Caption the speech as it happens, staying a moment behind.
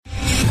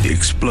The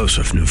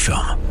explosive new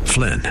film,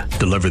 Flynn,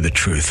 deliver the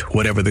truth,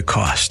 whatever the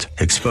cost,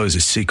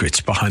 exposes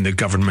secrets behind the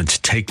government's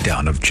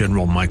takedown of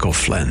General Michael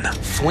Flynn.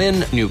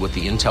 Flynn knew what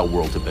the intel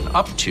world had been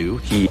up to.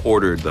 He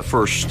ordered the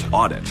first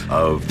audit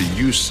of the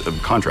use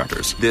of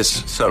contractors.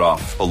 This set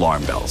off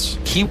alarm bells.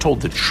 He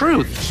told the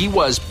truth. He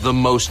was the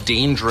most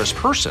dangerous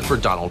person for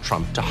Donald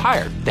Trump to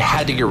hire. They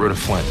had to get rid of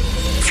Flynn.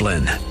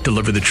 Flynn,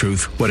 deliver the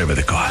truth, whatever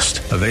the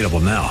cost. Available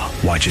now.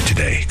 Watch it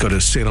today. Go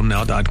to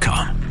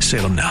salemnow.com.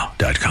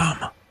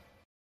 salemnow.com.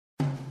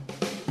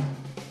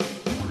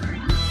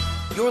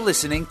 You're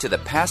listening to the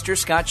Pastor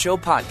Scott Show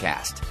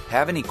podcast.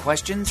 Have any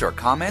questions or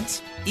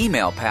comments?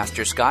 Email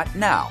Pastor Scott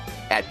now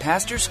at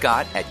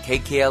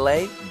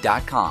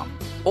pastorscott@kkla.com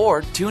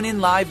or tune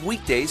in live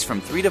weekdays from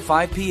 3 to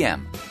 5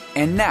 p.m.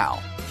 And now,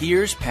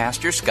 here's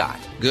Pastor Scott.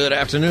 Good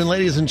afternoon,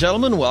 ladies and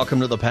gentlemen. Welcome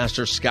to the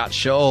Pastor Scott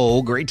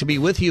Show. Great to be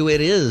with you. It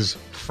is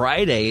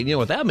Friday, and you know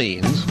what that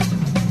means.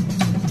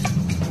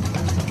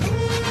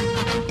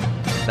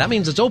 That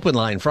means it's Open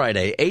Line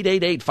Friday.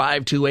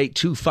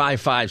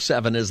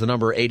 888-528-2557 is the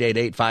number,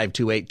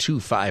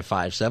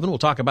 888-528-2557. We'll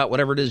talk about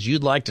whatever it is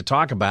you'd like to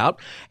talk about,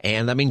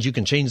 and that means you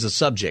can change the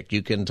subject.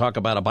 You can talk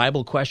about a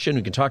Bible question.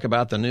 You can talk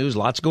about the news.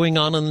 Lots going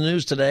on in the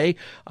news today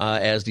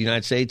as the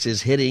United States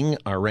is hitting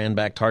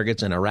Iran-backed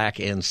targets in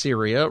Iraq and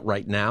Syria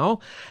right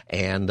now,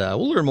 and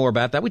we'll learn more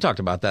about that. We talked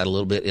about that a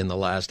little bit in the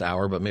last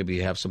hour, but maybe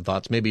you have some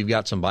thoughts. Maybe you've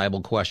got some Bible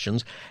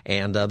questions,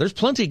 and there's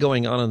plenty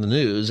going on in the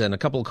news, and a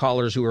couple of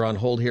callers who are on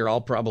hold here.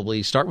 I'll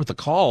probably start with the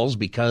calls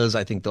because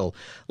I think they'll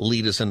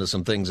lead us into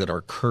some things that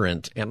are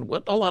current and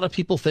what a lot of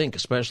people think,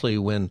 especially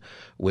when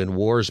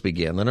wars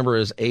begin. The number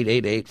is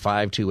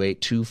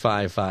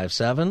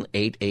 888-528-2557,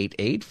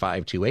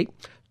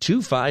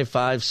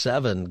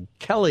 888-528-2557.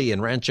 Kelly in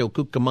Rancho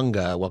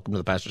Cucamonga, welcome to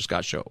the Pastor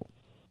Scott Show.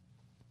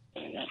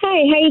 Hi,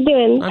 how you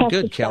doing? I'm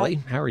good, Kelly.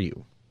 How are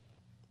you?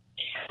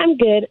 I'm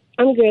good.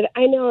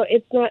 I know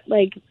it's not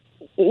like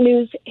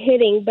news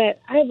hitting, but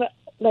I have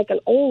an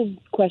old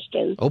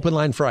question. Open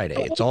Line Friday.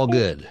 It's all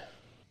good.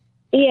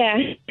 Yeah,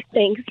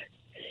 thanks.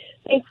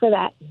 Thanks for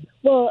that.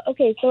 Well,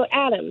 okay, so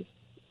Adam,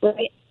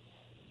 right?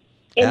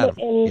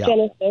 In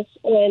Genesis,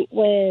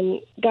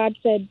 when God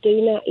said, do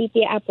not eat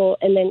the apple,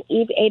 and then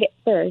Eve ate it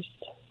first,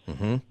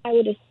 I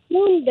would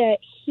assume that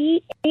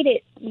he ate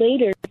it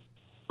later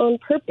on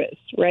purpose,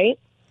 right?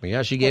 Well,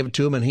 yeah, she gave it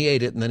to him, and he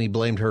ate it, and then he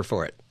blamed her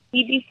for it.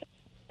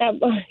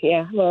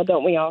 Yeah, well,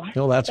 don't we all?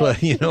 Well, that's what,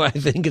 I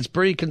think it's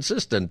pretty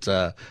consistent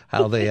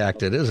how they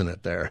acted, isn't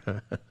it, there?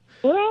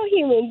 We're all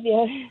humans,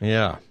 yeah.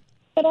 Yeah.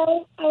 But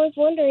I was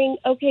wondering,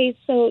 okay,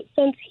 so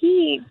since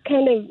he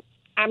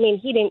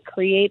he didn't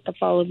create the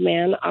fall of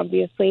man,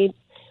 obviously,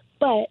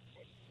 but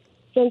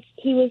since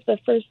he was the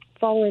first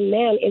fallen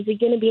man, is he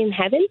going to be in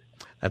heaven?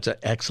 That's an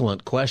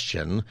excellent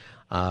question.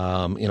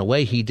 In a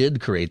way, he did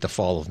create the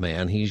fall of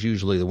man. He's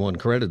usually the one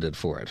credited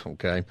for it,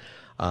 okay?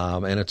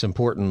 And it's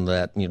important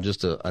that,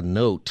 just a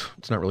note,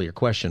 it's not really a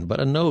question, but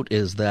a note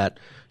is that,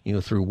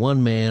 through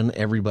one man,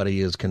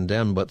 everybody is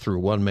condemned, but through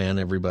one man,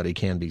 everybody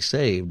can be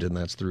saved, and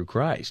that's through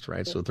Christ,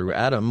 right? So through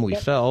Adam, we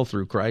fell.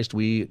 Through Christ,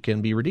 we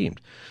can be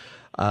redeemed.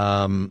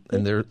 And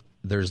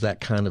there's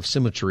that kind of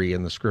symmetry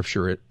in the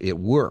Scripture. It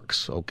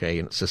works, okay,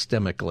 and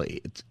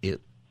systemically.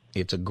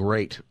 It's a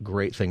great,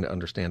 great thing to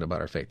understand about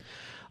our faith.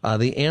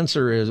 The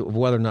answer is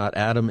whether or not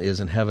Adam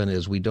is in heaven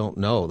is we don't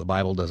know. The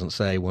Bible doesn't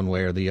say one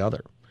way or the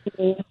other.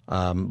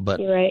 But,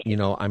 right.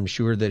 I'm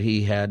sure that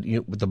he had,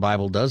 what the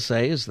Bible does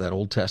say is that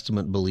Old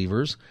Testament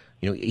believers,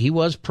 he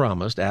was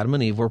promised, Adam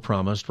and Eve were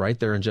promised right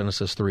there in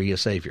Genesis 3, a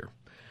Savior.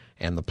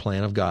 And the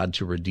plan of God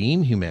to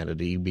redeem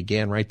humanity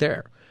began right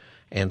there.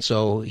 And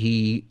so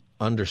he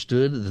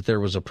understood that there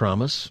was a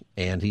promise,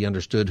 and he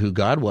understood who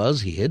God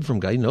was. He hid from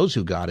God. He knows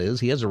who God is.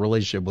 He has a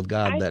relationship with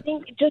God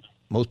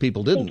most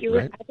people didn't,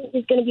 right? I think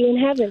he's going to be in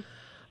heaven.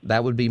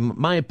 That would be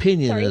my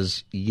opinion. Sorry.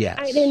 Is yes.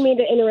 I didn't mean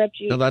to interrupt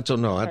you. No, that's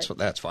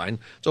fine.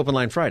 It's Open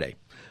Line Friday.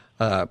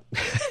 You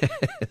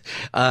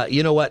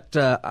know what?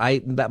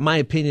 My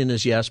opinion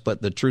is yes,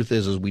 but the truth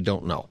is we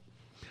don't know.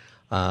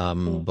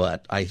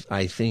 But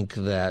I think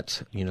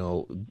that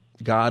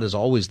God is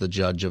always the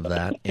judge of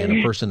that, and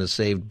a person is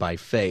saved by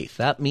faith.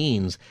 That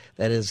means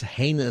that as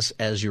heinous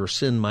as your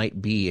sin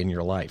might be in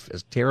your life,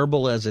 as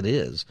terrible as it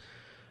is,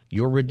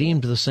 you're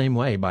redeemed the same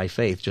way by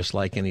faith, just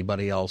like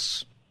anybody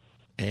else.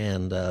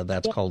 And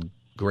that's called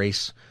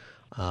grace,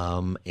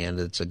 and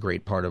it's a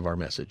great part of our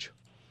message.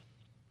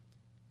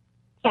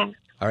 Yeah.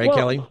 All right,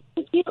 Kelly?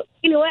 You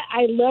know what?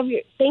 I love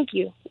thank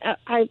you.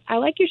 I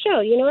like your show.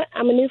 You know what?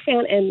 I'm a new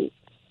fan, and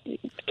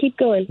keep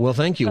going. Well,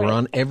 thank you. We're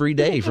on every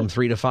day from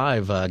 3 to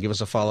 5. Give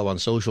us a follow on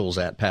socials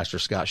at Pastor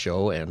Scott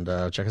Show, and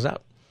check us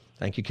out.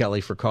 Thank you, Kelly,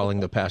 for calling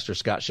the Pastor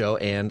Scott Show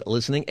and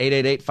listening.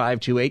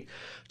 888-528-2557,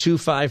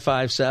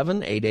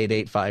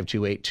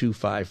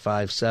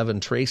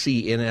 888-528-2557.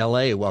 Tracy in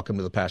L.A., welcome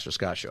to the Pastor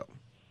Scott Show.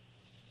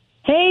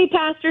 Hey,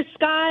 Pastor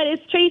Scott.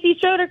 It's Tracy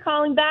Schroeder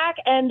calling back,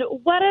 and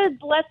what a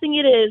blessing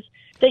it is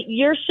that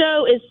your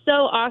show is so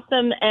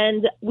awesome,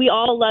 and we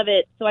all love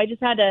it. So I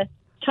just had to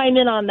chime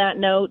in on that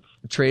note.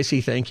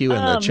 Tracy, thank you,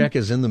 and the check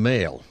is in the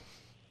mail.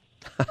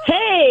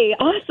 Hey,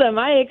 awesome.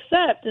 I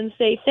accept and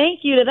say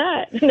thank you to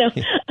that.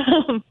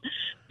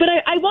 But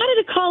I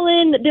wanted to call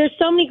in. There's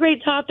so many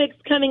great topics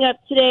coming up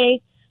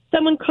today.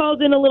 Someone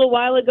called in a little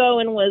while ago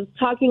and was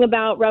talking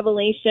about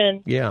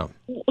Revelation. Yeah.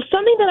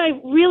 Something that I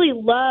really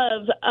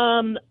love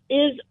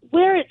is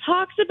where it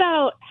talks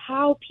about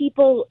how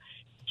people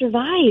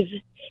survive.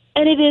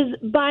 And it is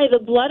by the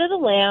blood of the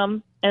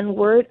Lamb and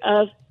word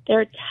of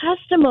their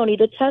testimony,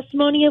 the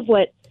testimony of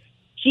what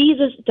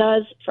Jesus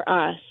does for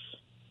us.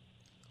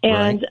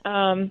 And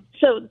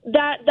so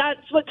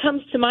that's what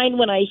comes to mind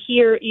when I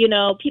hear,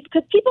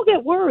 because people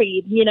get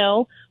worried,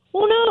 oh,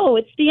 no,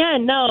 it's the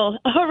end. No,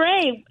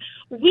 hooray.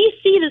 We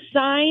see the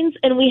signs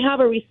and we have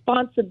a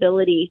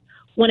responsibility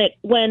when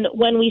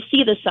we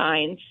see the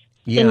signs,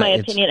 in my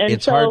opinion. And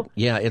it's hard.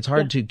 Yeah, it's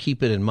hard to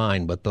keep it in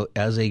mind. But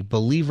as a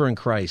believer in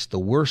Christ, the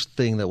worst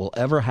thing that will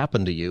ever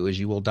happen to you is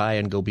you will die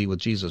and go be with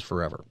Jesus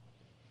forever.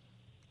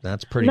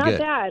 That's pretty good. Not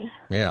bad.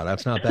 Yeah,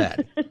 that's not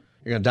bad. You're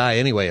going to die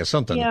anyway of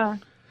something. Yeah.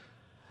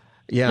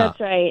 Yeah. That's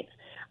right.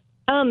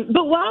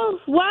 But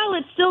while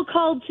it's still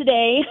called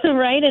today,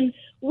 right, and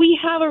we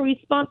have a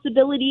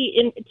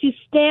responsibility to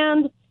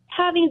stand,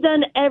 having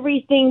done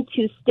everything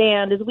to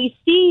stand, as we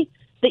see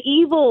the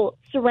evil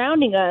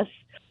surrounding us,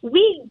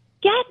 we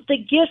get the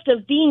gift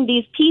of being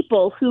these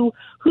people who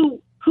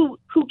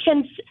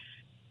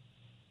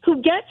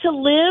get to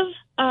live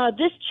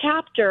this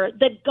chapter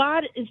that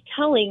God is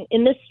telling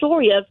in this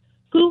story of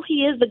who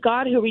He is, the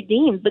God who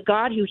redeems, the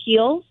God who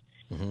heals.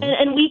 Mm-hmm.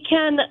 And we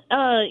can,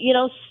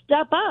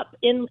 step up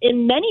in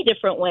many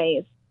different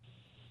ways.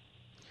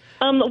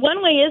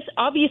 One way is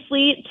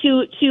obviously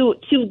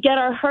to get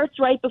our hearts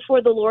right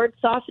before the Lord,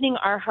 softening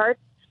our hearts.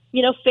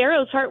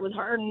 Pharaoh's heart was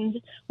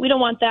hardened. We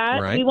don't want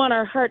that. Right. We want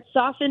our hearts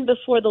softened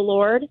before the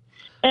Lord,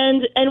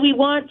 and we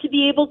want to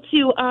be able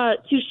to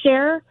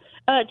share,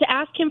 to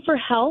ask Him for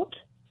help,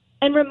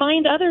 and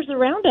remind others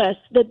around us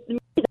that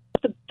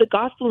the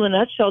gospel in a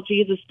nutshell,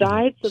 Jesus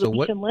died so that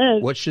we can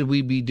live. What should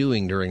we be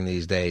doing during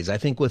these days? I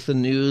think with the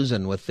news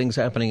and with things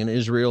happening in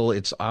Israel,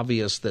 it's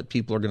obvious that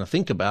people are going to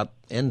think about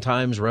end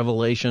times,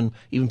 Revelation.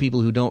 Even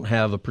people who don't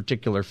have a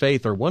particular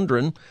faith are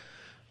wondering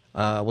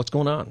what's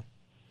going on.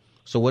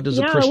 So what does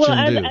a Christian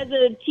do? As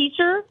a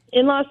teacher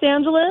in Los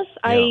Angeles,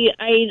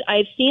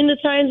 I've seen the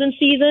times and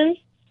seasons.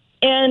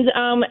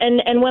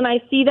 And when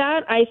I see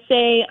that, I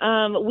say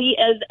we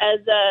as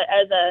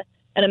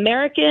an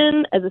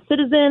American, as a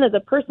citizen, as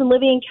a person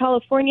living in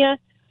California,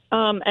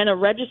 and a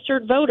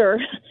registered voter,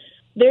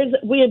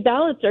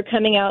 ballots are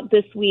coming out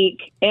this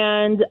week,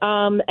 and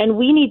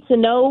we need to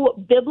know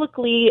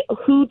biblically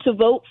who to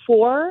vote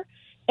for.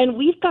 And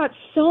we've got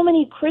so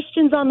many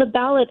Christians on the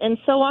ballot, and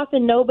so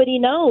often nobody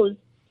knows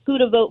who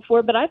to vote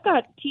for. But I've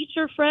got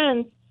teacher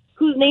friends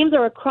whose names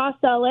are across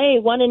LA,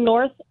 one in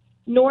North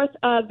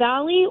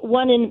Valley,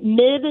 one in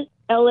Mid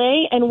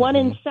LA, and one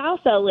in South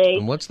LA.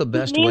 And what's the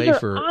best way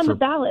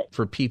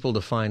for people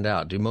to find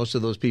out? Do most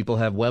of those people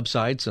have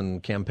websites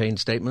and campaign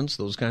statements,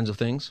 those kinds of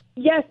things?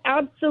 Yes,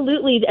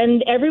 absolutely.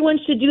 And everyone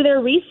should do their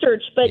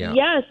research. But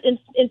yes,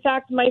 in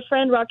fact, my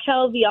friend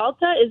Raquel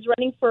Vialta is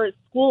running for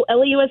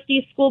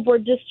LAUSD School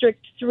Board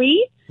District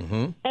 3.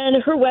 Mm-hmm.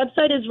 And her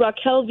website is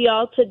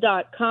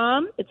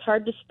raquelvialta.com. It's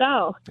hard to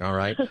spell. All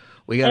right.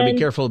 We got to be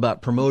careful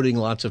about promoting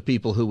lots of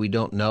people who we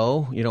don't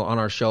know, on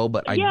our show.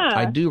 But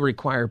I do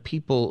require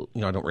people,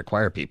 I don't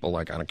require people,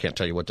 like I can't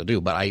tell you what to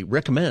do, but I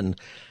recommend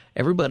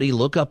everybody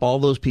look up all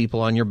those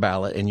people on your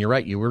ballot. And you're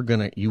right, you will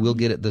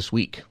get it this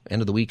week.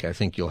 End of the week, I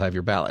think you'll have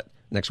your ballot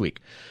next week.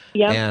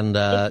 Yeah. And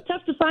it's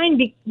tough to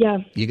find.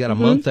 You got a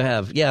month to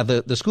have. Yeah,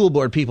 the school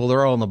board people,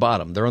 they're all on the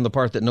bottom. They're on the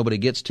part that nobody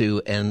gets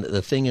to. And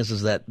the thing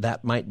is that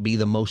might be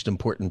the most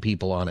important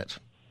people on it.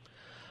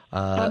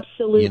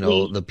 Absolutely.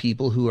 The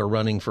people who are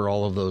running for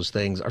all of those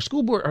things. Our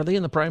school board, are they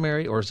in the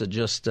primary or is it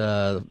just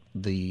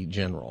the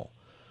general?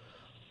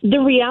 The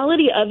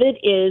reality of it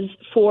is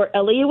for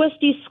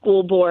LAUSD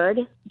School Board,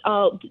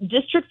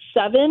 District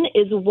 7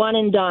 is one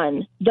and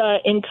done. The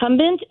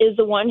incumbent is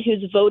the one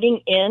who's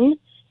voting in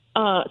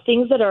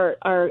things that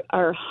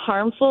are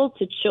harmful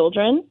to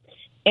children.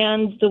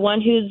 And the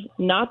one who's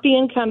not the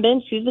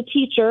incumbent, who's the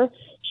teacher,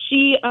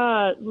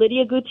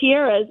 Lydia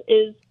Gutierrez,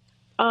 is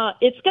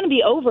it's going to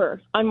be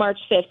over on March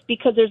 5th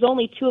because there's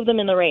only 2 of them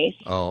in the race.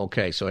 Oh,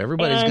 okay. So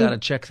everybody's got to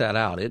check that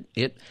out.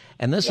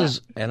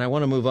 And I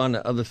want to move on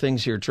to other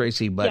things here,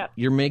 Tracy, but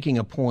you're making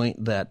a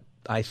point that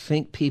I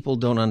think people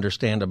don't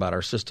understand about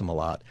our system a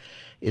lot,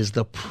 is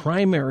the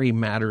primary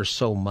matters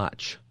so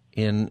much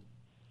in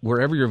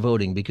wherever you're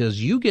voting,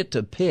 because you get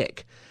to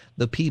pick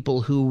the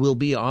people who will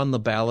be on the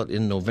ballot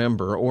in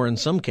November, or in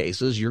some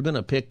cases, you're going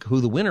to pick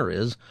who the winner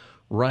is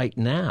right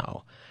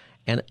now.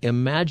 And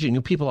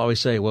imagine, people always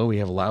say, well, we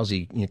have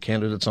lousy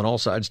candidates on all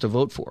sides to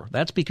vote for.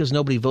 That's because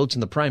nobody votes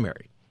in the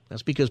primary.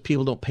 That's because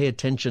people don't pay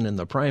attention in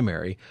the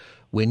primary.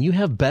 When you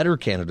have better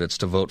candidates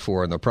to vote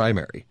for in the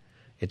primary,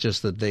 it's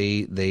just that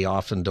they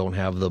often don't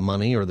have the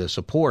money or the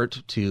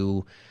support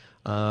to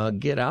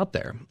get out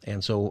there.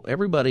 And so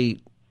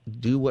everybody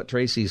do what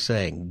Tracy's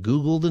saying.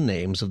 Google the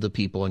names of the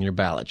people on your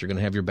ballot. You're going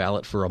to have your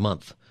ballot for a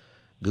month.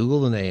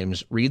 Google the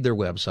names, read their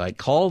website,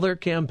 call their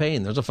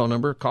campaign. There's a phone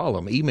number. Call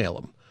them, email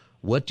them.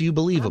 What do you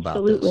believe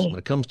about this? When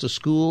it comes to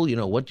school,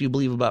 what do you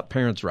believe about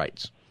parents'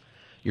 rights?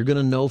 You're going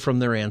to know from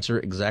their answer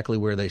exactly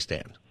where they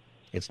stand.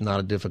 It's not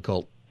a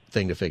difficult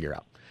thing to figure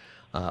out.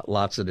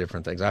 Lots of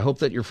different things. I hope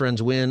that your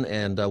friends win,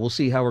 and we'll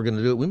see how we're going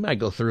to do it. We might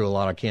go through a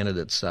lot of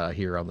candidates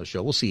here on the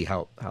show. We'll see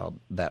how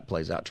that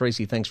plays out.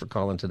 Tracy, thanks for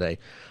calling today.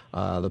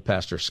 The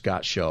Pastor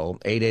Scott Show,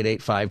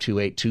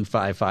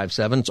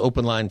 888-528-2557. It's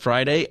Open Line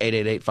Friday,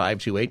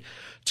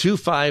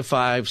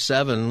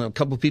 888-528-2557. A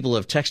couple of people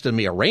have texted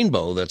me a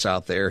rainbow that's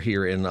out there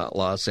here in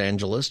Los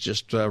Angeles,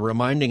 just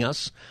reminding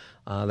us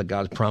that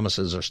God's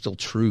promises are still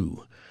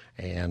true.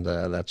 And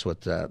that's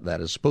what that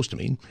is supposed to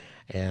mean.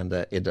 And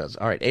it does.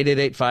 All right,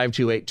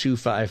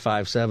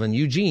 888-528-2557.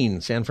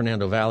 Eugene, San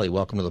Fernando Valley,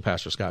 welcome to the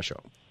Pastor Scott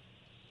Show.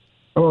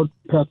 Hello,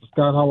 Pastor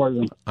Scott. How are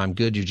you? I'm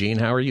good, Eugene.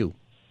 How are you?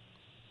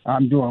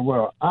 I'm doing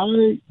well.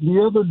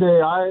 The other day,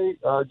 I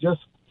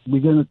just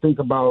began to think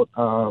about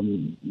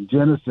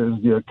Genesis,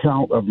 the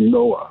account of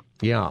Noah.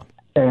 Yeah.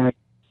 And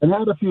I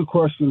had a few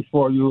questions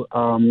for you.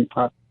 I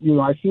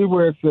see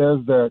where it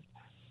says that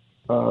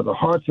the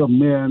hearts of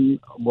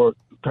men were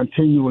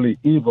continually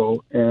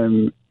evil,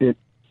 and it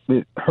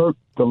hurt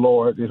the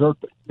Lord. It hurt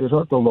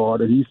the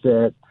Lord, and He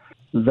said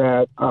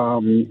that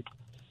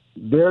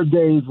their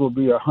days will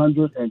be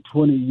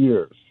 120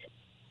 years.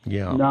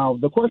 Yeah. Now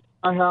the question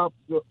I have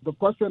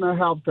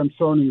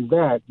concerning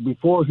that,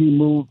 before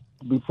Genesis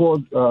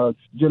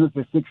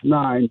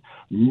 6:9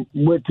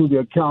 went to the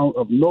account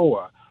of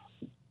Noah,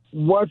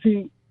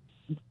 do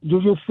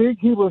you think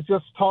he was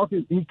just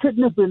talking? He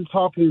couldn't have been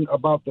talking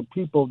about the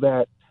people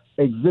that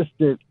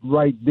existed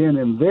right then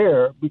and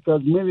there,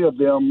 because many of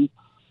them,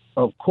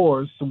 of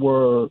course,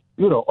 were,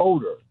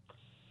 older.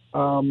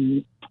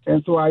 And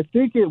so I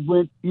think it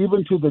went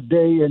even to the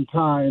day and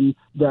time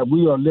that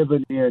we are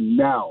living in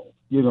now,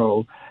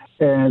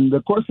 And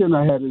the question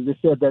I had is, it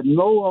said that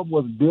Noah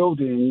was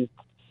building,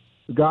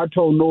 God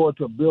told Noah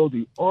to build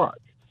the ark.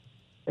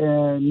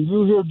 And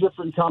you hear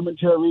different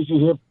commentaries, you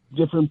hear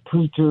different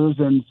preachers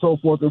and so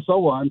forth and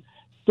so on,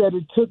 said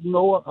it took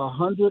Noah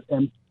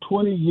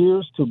 120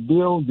 years to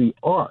build the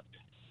ark.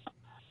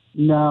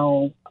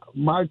 Now,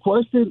 my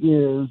question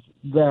is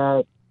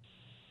that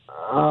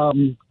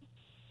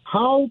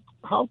how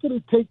could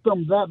it take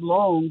them that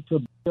long to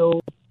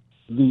build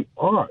the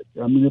ark?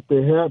 I mean, if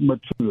they had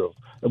materials,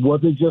 was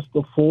it just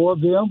the four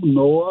of them,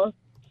 Noah,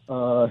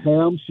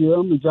 Ham,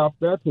 Shem, and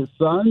Japheth, his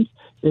sons?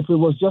 If it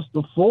was just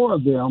the four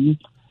of them,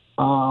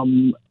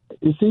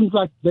 it seems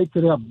like they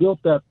could have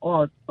built that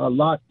ark a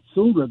lot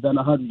sooner than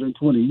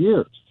 120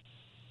 years.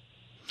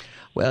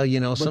 Well,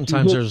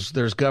 sometimes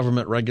there's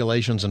government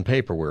regulations and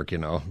paperwork,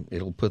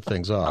 it'll put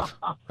things off.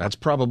 That's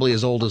probably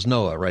as old as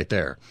Noah right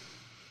there.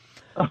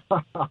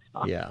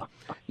 Yeah.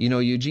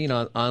 Eugene,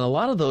 on a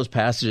lot of those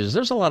passages,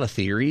 there's a lot of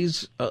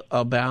theories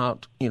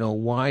about,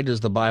 why does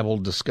the Bible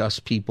discuss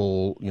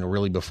people,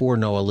 really before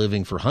Noah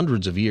living for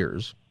hundreds of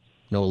years.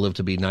 Noah lived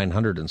to be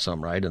 900 and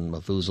some, right? And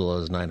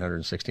Methuselah is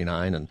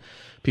 969, and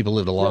people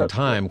lived a long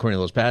time according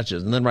to those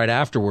passages. And then right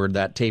afterward,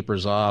 that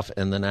tapers off,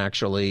 and then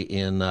actually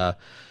in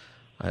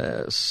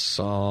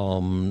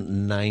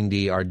Psalm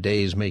 90, our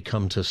days may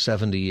come to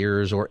 70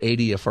 years, or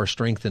 80 if our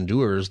strength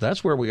endures.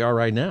 That's where we are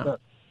right now,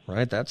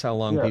 right? That's how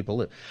long people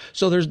live.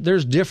 So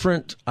there's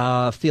different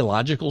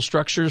theological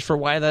structures for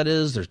why that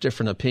is. There's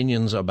different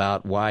opinions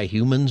about why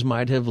humans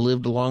might have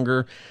lived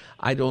longer.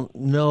 I don't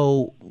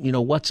know,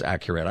 what's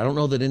accurate. I don't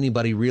know that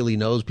anybody really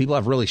knows. People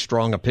have really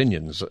strong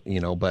opinions,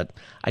 but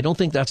I don't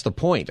think that's the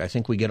point. I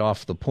think we get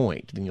off the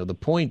point. The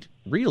point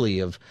really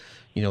of,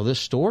 this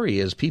story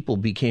is people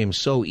became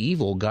so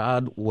evil,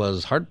 God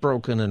was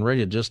heartbroken and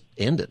ready to just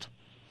end it.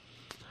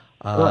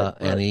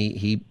 And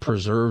he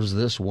preserves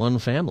this one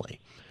family.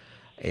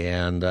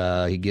 And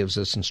he gives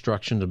us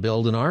instruction to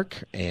build an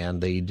ark,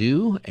 and they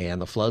do, and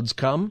the floods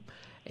come.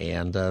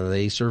 And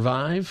they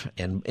survive.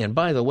 And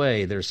by the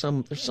way, there's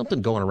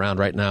something going around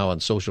right now on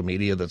social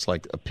media that's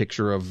like a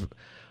picture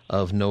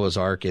of Noah's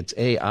Ark. It's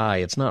AI.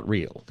 It's not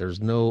real. There's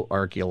no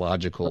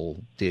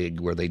archaeological dig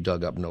where they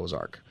dug up Noah's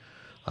Ark.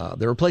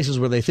 There are places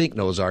where they think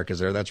Noah's Ark is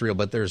there. That's real.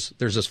 But there's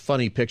this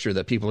funny picture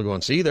that people are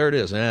going, see, there it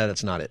is.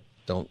 That's not it.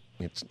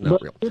 It's not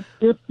real.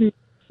 If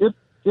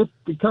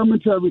the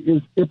commentary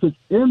is, if it's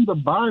in the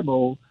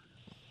Bible,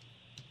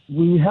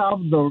 we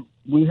have the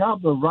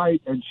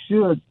right and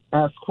should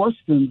ask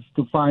questions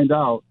to find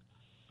out,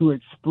 to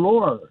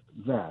explore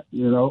that.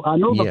 I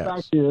know the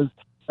fact is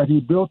that he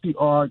built the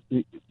ark,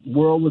 the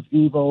world was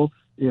evil,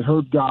 it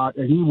hurt God,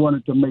 and he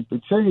wanted to make the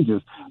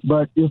changes.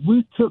 But if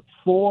we took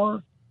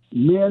four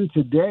men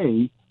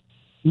today,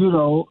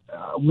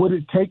 would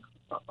it take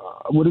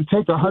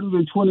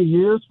 120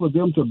 years for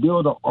them to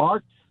build an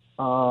ark,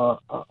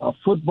 a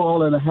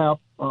football and a half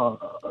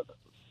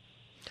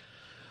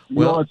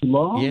yards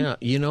long? Yeah,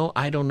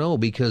 I don't know,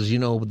 because,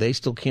 they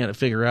still can't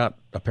figure out,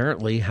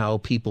 apparently, how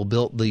people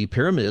built the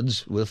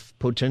pyramids with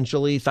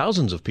potentially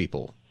thousands of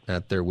people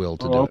at their will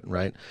to do it,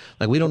 right?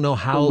 Like, we don't know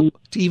how,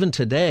 even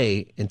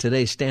today, in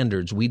today's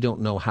standards, we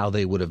don't know how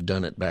they would have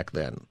done it back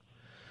then.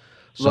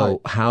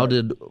 So how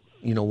did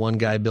one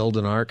guy build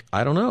an ark?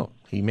 I don't know.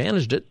 He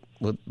managed it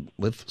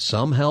with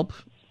some help.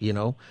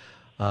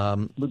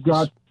 With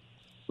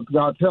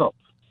God's help.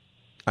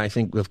 I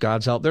think with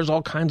God's help, there's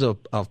all kinds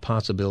of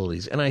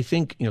possibilities. And I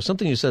think,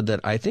 something you said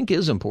that I think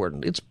is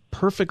important. It's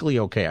perfectly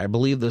okay. I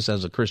believe this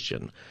as a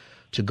Christian,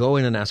 to go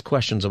in and ask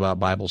questions about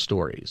Bible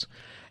stories,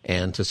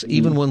 and to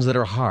even ones that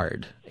are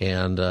hard.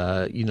 And,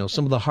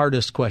 some of the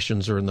hardest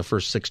questions are in the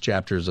first 6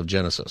 chapters of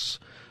Genesis,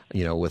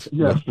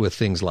 with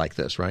things like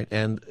this, right?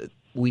 And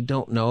we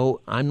don't know.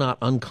 I'm not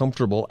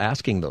uncomfortable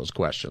asking those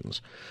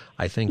questions.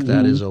 I think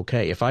that is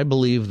okay. If I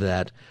believe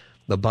that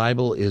the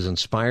Bible is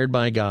inspired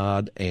by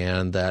God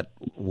and that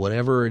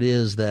whatever it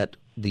is that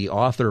the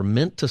author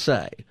meant to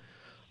say,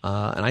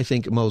 and I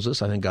think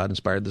God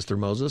inspired this through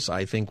Moses.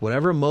 I think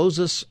whatever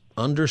Moses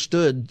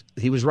understood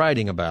he was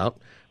writing about,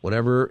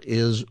 whatever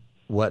is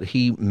what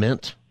he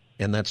meant,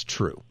 and that's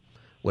true,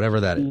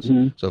 whatever that is.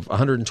 So if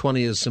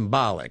 120 is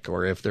symbolic,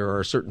 or if there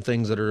are certain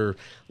things that are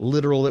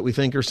literal that we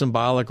think are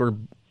symbolic, or,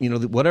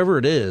 whatever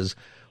it is,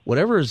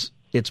 whatever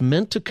it's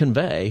meant to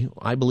convey,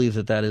 I believe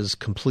that is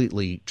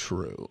completely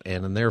true.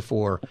 And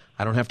therefore,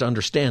 I don't have to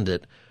understand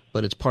it,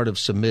 but it's part of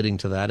submitting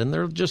to that. And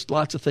there are just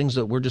lots of things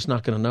that we're just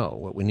not going to know.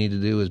 What we need to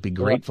do is be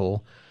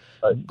grateful,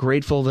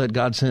 grateful that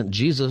God sent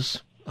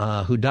Jesus,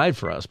 who died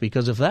for us.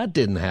 Because if that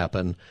didn't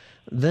happen,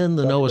 then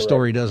the Noah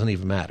story doesn't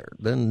even matter.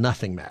 Then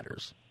nothing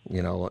matters.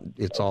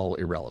 It's all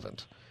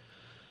irrelevant.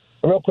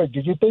 Real quick,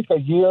 did you think a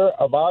year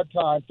of our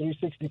time,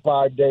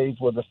 365 days,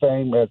 were the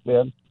same as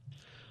then?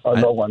 Or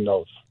no one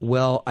knows?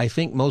 Well, I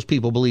think most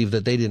people believe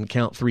that they didn't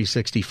count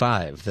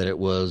 365, that it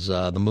was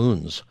the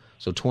moons.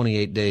 So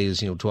 28 days,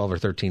 12 or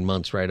 13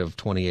 months, right, of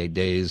 28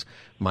 days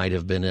might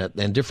have been it.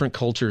 And different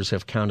cultures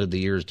have counted the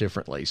years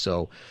differently.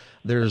 So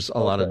there's a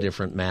lot of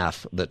different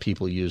math that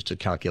people use to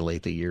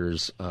calculate the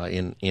years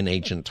in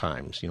ancient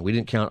times. We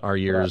didn't count our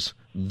years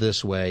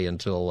this way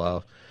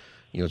until,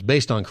 it's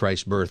based on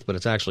Christ's birth, but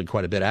it's actually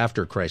quite a bit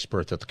after Christ's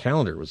birth that the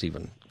calendar was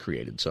even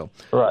created. So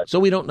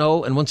we don't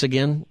know. And once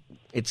again,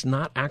 it's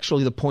not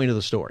actually the point of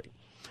the story.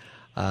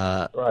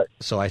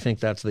 So I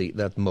think that's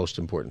the most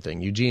important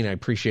thing. Eugene, I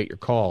appreciate your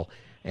call,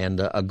 and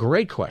a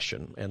great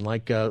question. And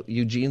like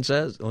Eugene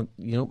says,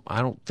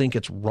 I don't think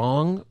it's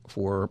wrong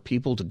for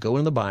people to go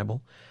in the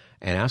Bible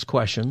and ask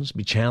questions,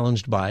 be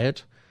challenged by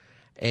it.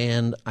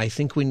 And I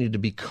think we need to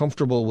be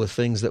comfortable with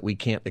things that we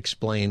can't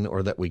explain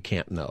or that we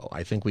can't know.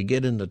 I think we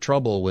get into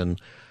trouble when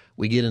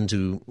we get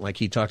into, like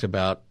he talked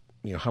about,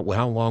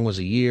 how long was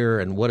a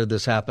year and what did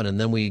this happen? And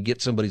then we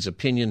get somebody's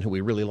opinion who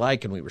we really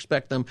like and we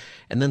respect them.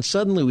 And then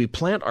suddenly we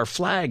plant our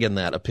flag in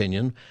that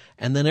opinion,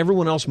 and then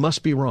everyone else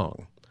must be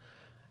wrong.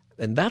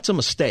 And that's a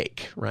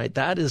mistake, right?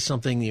 That is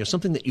something,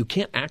 something that you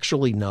can't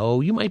actually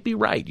know. You might be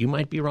right. You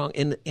might be wrong.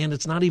 And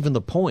it's not even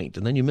the point.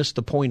 And then you miss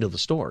the point of the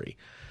story.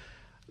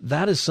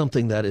 That is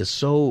something that is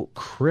so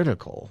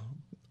critical.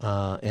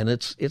 And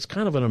it's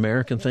kind of an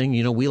American thing.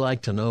 We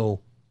like to know,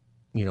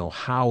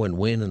 how and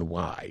when and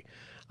why.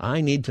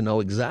 I need to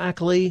know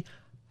exactly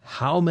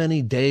how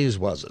many days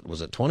was it.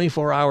 Was it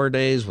 24-hour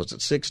days? Was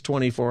it 6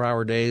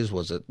 24-hour days?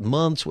 Was it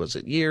months? Was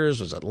it years?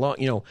 Was it long?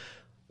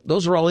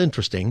 Those are all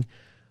interesting,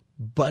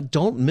 but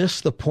don't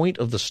miss the point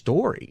of the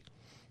story,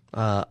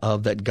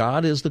 of that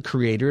God is the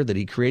creator, that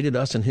he created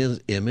us in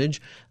his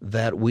image,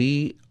 that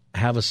we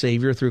have a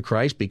Savior through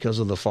Christ because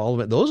of the fall of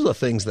it. Those are the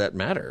things that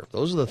matter.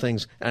 Those are the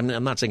things. I'm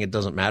not saying it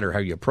doesn't matter how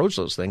you approach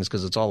those things,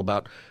 because it's all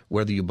about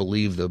whether you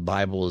believe the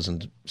Bible is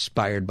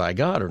inspired by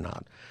God or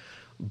not.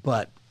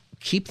 But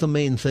keep the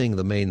main thing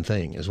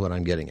is what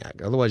I'm getting at.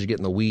 Otherwise, you get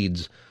in the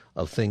weeds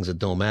of things that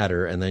don't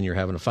matter, and then you're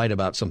having a fight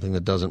about something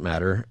that doesn't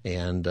matter,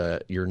 and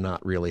you're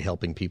not really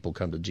helping people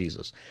come to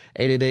Jesus.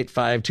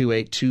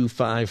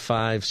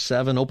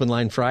 888-528-2557. Open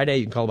line Friday.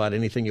 You can call about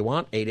anything you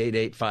want.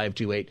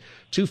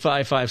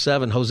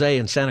 888-528-2557. Jose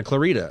in Santa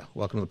Clarita.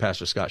 Welcome to the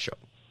Pastor Scott Show.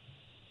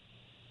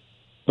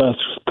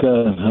 Pastor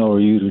Scott, how are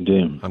you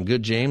today? I'm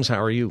good, James.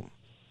 How are you?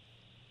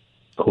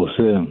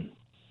 Jose.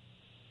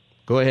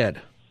 Go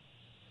ahead.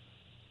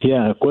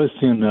 Yeah, a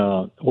question.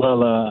 I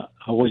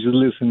was just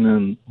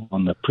listening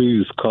on the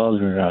previous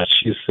caller.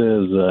 She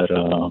says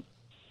that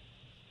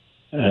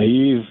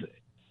Eve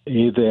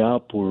ate the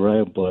apple,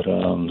 right? But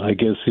I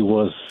guess it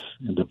was,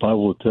 the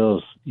Bible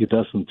it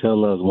doesn't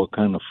tell us what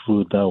kind of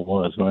fruit that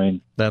was, right?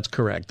 That's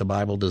correct. The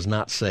Bible does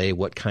not say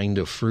what kind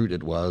of fruit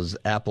it was.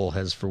 Apple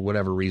has, for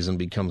whatever reason,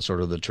 become sort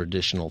of the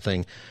traditional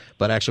thing.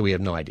 But actually, we have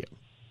no idea.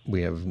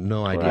 We have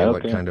no idea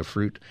what kind of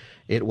fruit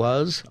it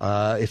was.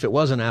 If it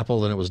was an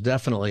apple, then it was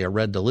definitely a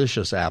red,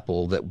 delicious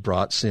apple that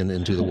brought sin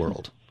into the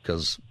world,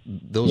 because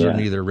those are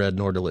neither red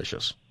nor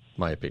delicious,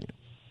 in my opinion.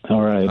 All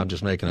right. I'm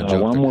just making a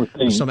joke. One more thing.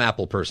 There's some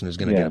apple person who's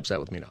going to get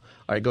upset with me now.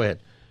 All right, go ahead.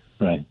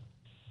 Right.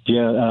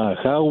 Yeah,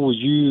 how would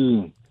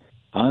you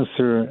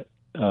answer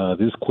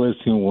this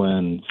question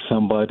when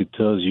somebody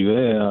tells you,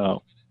 hey,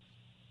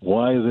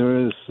 why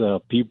there is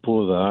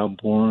people that are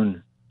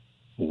born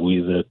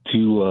with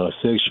two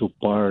sexual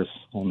parts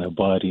on their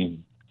body?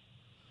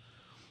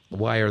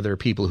 Why are there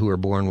people who are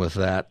born with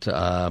that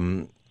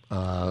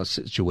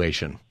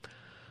situation?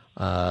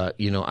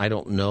 I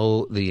don't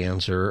know the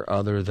answer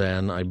other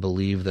than I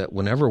believe that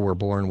whenever we're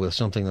born with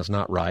something that's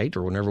not right,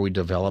 or whenever we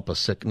develop a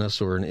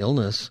sickness or an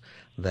illness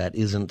that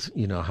isn't,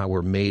 how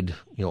we're made,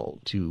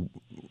 to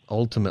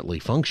ultimately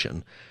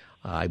function,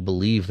 I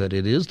believe that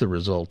it is the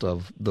result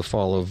of the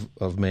fall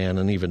of man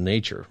and even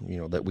nature,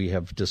 that we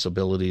have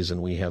disabilities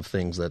and we have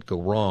things that go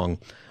wrong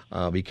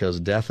because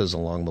death is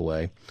along the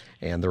way.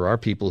 And there are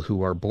people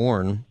who are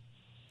born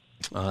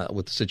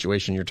with the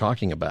situation you're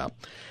talking about.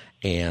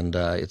 And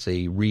it's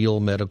a real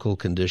medical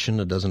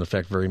condition. It doesn't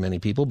affect very many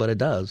people, but it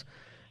does.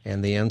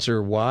 And the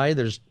answer why,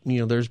 there's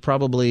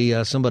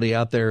probably somebody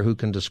out there who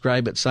can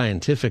describe it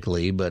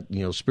scientifically, but,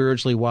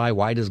 spiritually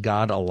why does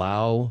God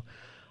allow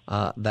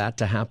that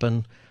to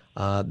happen?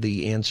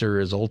 The answer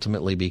is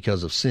ultimately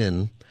because of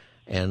sin.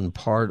 And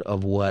part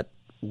of what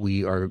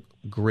we are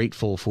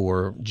grateful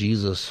for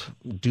Jesus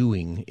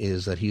doing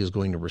is that he is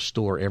going to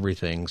restore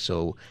everything,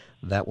 so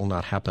that will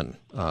not happen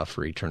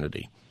for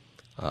eternity.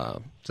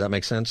 Does that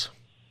make sense?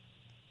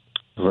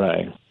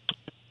 Right.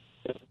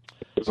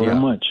 Very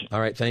much. All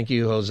right. Thank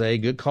you, Jose.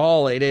 Good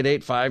call.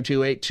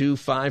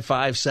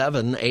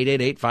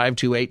 888-528-2557.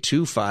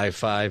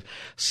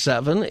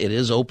 888-528-2557. It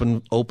is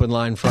Open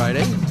Line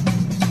Friday.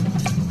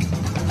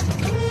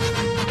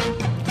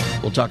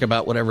 We'll talk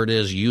about whatever it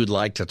is you'd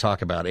like to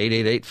talk about.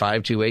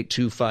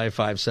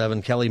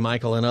 888-528-2557. Kelly,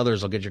 Michael, and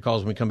others. I'll get your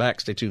calls when we come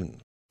back. Stay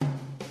tuned.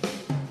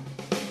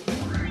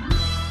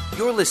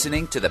 You're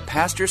listening to the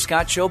Pastor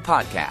Scott Show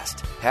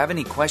podcast. Have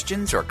any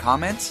questions or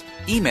comments?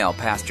 Email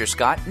Pastor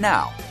Scott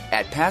now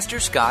at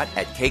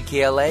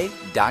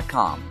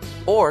pastorscott@kkla.com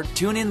or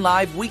tune in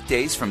live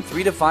weekdays from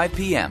 3 to 5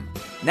 p.m.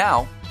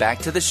 Now, back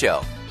to the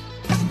show.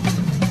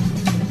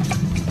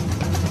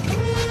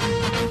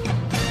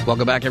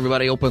 Welcome back,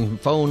 everybody. Open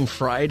Phone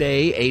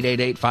Friday,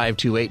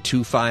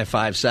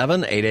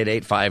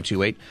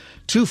 888-528-2557,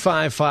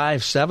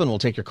 888-528-2557. We'll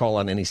take your call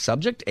on any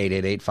subject,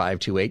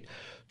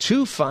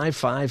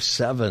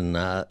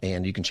 888-528-2557.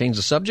 And you can change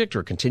the subject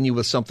or continue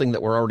with something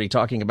that we're already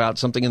talking about,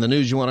 something in the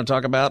news you want to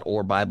talk about,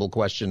 or Bible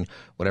question,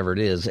 whatever it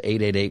is,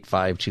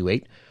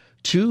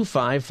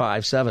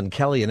 888-528-2557.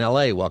 Kelly in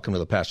L.A., welcome to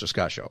the Pastor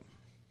Scott Show.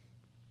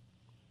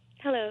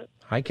 Hello.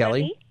 Hi,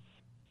 Kelly. Daddy?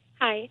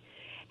 Hi.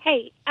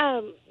 Hey,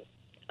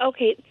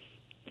 okay,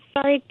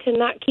 sorry to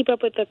not keep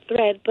up with the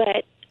thread,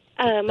 but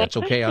that's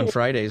okay on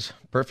Fridays.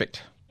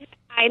 Perfect.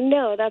 I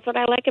know. That's what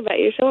I like about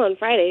your show on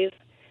Fridays,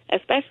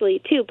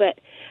 especially, too. But,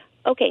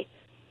 okay,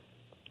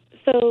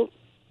 so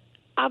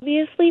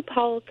obviously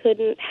Paul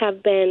couldn't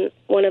have been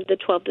one of the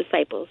 12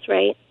 disciples,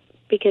 right?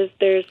 Because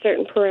there's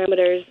certain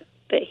parameters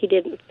that he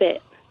didn't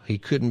fit. He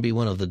couldn't be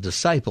one of the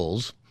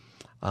disciples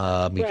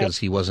because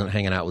he wasn't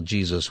hanging out with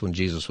Jesus when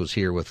Jesus was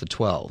here with the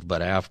 12.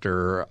 But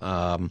after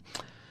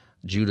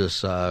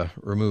Judas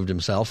removed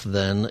himself,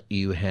 then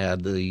you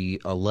had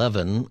the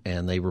 11,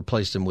 and they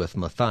replaced him with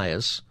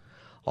Matthias,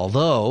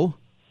 although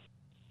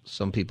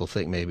some people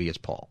think maybe it's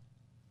Paul.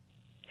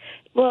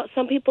 Well,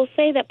 some people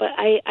say that, but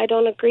I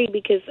don't agree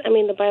because,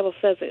 the Bible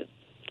says it's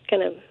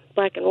kind of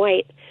black and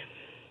white.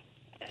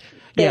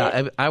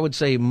 Yeah, I would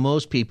say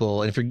most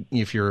people, and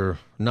if you're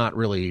not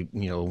really,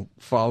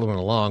 following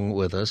along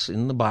with us,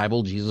 in the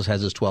Bible, Jesus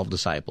has his 12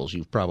 disciples.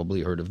 You've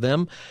probably heard of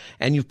them,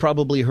 and you've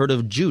probably heard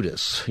of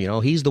Judas.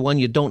 He's the one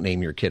you don't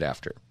name your kid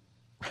after,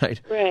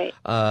 right? Right.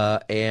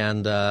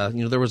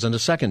 There was a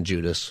second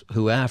Judas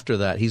who after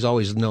that, he's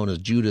always known as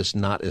Judas,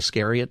 not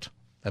Iscariot.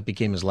 That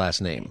became his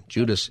last name,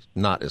 Judas,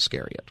 not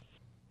Iscariot.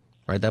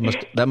 Right? That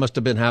must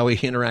have been how he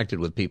interacted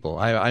with people.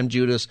 I'm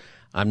Judas,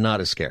 I'm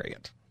not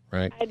Iscariot.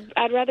 Right.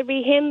 I'd rather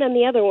be him than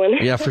the other one.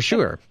 Yeah, for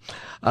sure.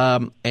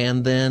 And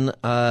then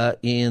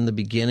in the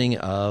beginning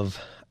of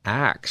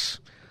Acts,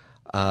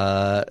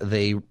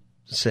 they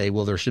say,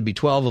 well, there should be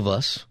 12 of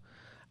us,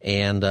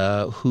 and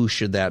who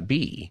should that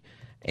be?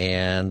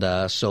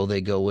 And so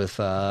they go with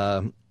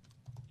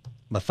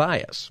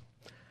Matthias.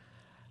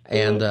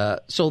 And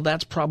so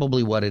that's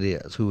probably what it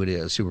is, who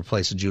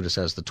replaces Judas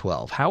as the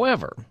 12.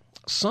 However,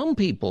 some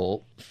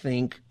people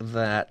think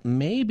that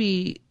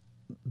maybe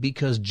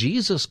because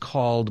Jesus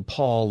called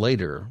Paul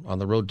later on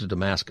the road to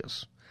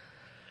Damascus.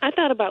 I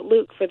thought about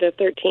Luke for the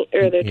 13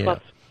 or the 12.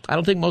 I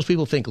don't think most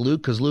people think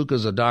Luke, because Luke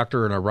is a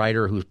doctor and a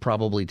writer who's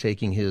probably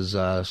taking his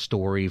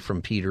story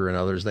from Peter and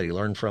others that he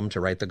learned from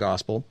to write the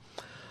gospel.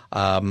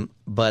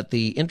 But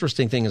the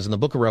interesting thing is in the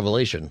book of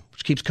Revelation,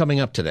 which keeps coming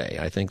up today,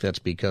 I think that's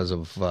because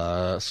of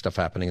stuff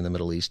happening in the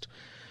Middle East.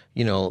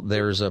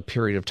 There's a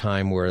period of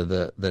time where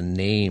the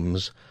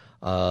names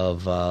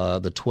of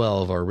the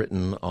 12 are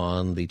written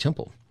on the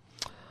temple.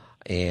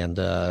 And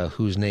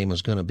whose name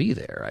is going to be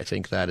there. I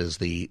think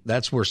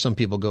that's where some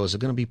people go, is it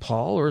going to be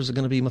Paul or is it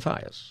going to be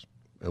Matthias?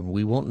 And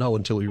we won't know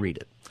until we read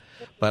it.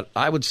 But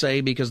I would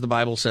say, because the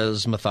Bible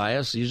says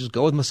Matthias, you just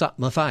go with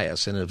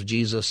Matthias. And if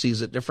Jesus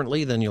sees it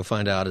differently, then you'll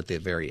find out at the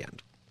very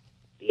end.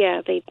 Yeah,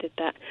 they did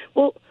that.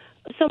 Well,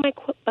 so my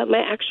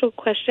actual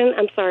question,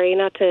 I'm sorry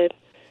not to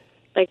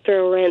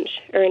throw a wrench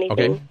or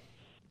anything. Okay.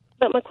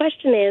 But my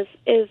question is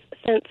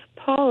since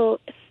Paul,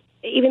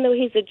 even though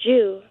he's a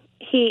Jew,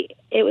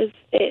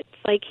 it's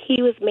like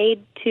he was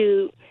made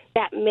to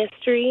that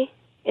mystery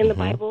in the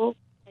Bible,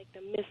 like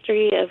the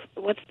mystery of,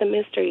 what's the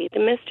mystery? The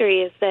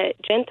mystery is that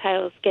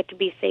Gentiles get to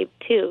be saved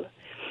too.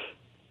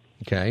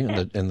 Okay,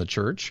 in the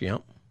church, yeah.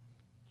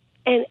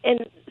 And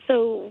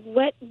so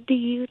what do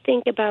you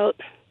think about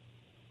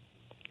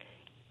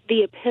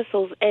the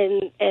epistles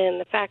and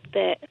the fact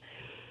that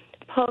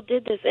Paul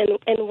did this,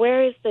 and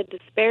where is the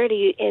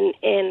disparity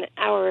in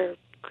our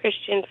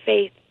Christian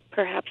faith,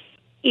 perhaps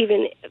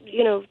even,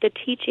 the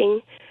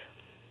teaching?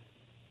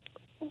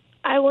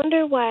 I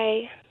wonder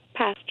why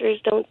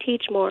pastors don't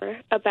teach more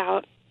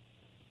about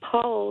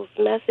Paul's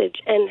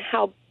message and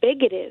how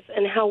big it is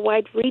and how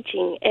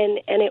wide-reaching. And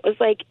it was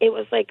like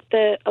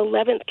the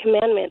 11th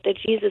commandment that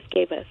Jesus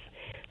gave us: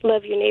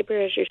 love your neighbor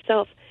as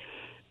yourself.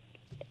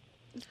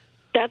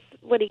 That's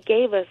what he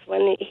gave us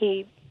when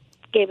he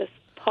gave us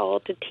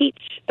Paul to teach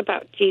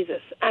about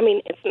Jesus. I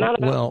mean, it's not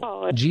about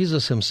Paul. Well,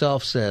 Jesus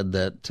himself said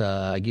that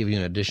I give you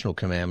an additional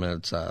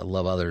commandment: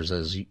 love others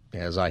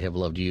as I have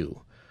loved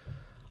you.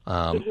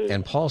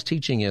 And Paul's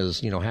teaching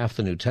is, half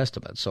the New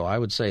Testament. So I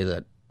would say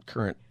that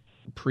current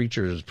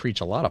preachers preach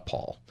a lot of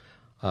Paul.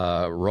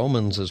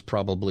 Romans is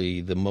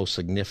probably the most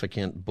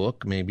significant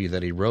book maybe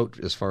that he wrote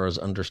as far as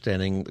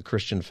understanding the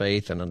Christian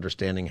faith and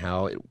understanding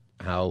how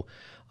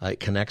it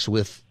connects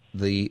with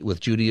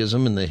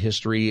Judaism and the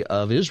history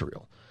of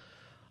Israel.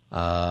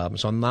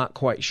 So I'm not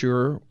quite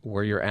sure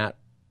where you're at,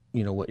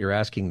 what you're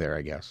asking there,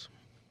 I guess.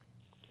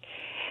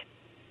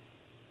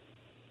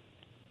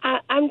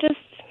 I'm just,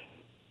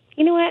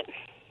 you know what?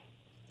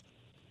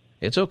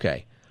 It's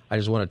okay. I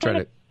just want to try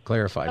to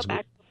clarify.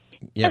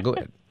 Yeah, go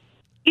ahead.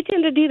 You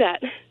tend to do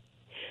that.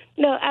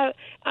 No,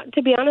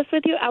 to be honest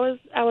with you, I was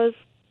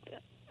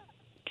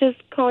just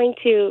calling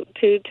to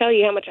tell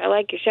you how much I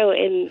like your show.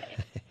 And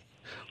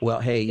well,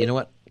 hey, you know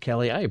what,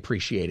 Kelly? I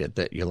appreciate it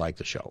that you like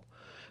the show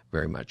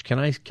very much. Can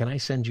I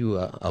send you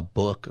a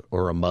book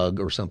or a mug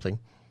or something?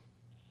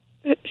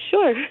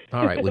 Sure.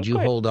 All right. Would you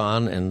hold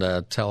on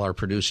and tell our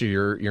producer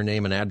your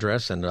name and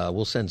address, and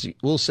we'll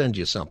send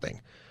you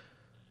something.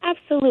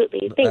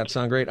 Absolutely. That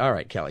sound great? All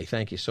right, Kelly.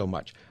 Thank you so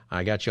much.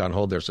 I got you on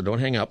hold there, so don't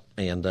hang up,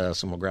 and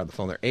someone will grab the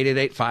phone there.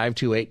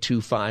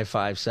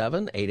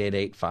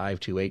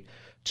 888-528-2557,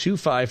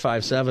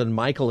 888-528-2557.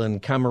 Michael in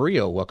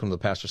Camarillo, welcome to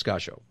the Pastor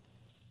Scott Show.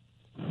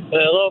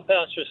 Hello,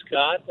 Pastor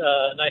Scott.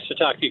 Nice to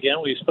talk to you again.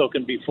 We've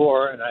spoken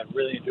before, and I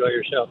really enjoy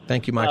your show.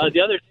 Thank you, Michael.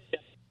 The other day,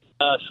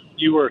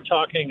 you were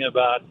talking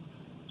about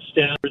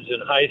standards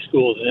in high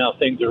schools and how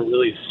things are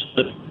really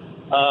slipping.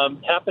 I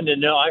happen to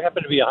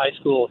be a high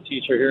school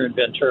teacher here in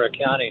Ventura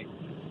County,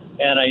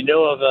 and I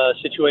know of a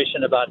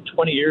situation about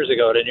 20 years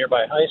ago at a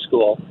nearby high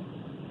school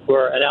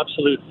where an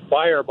absolute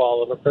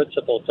fireball of a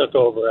principal took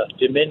over, a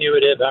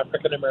diminutive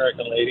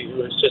African-American lady who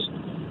was just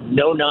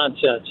no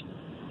nonsense.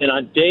 And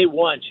on day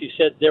one, she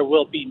said, there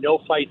will be no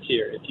fights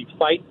here. If you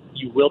fight,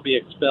 you will be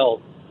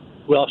expelled.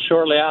 Well,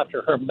 shortly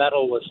after, her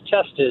mettle was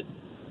tested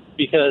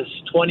because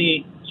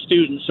 20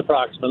 students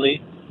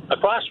approximately,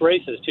 across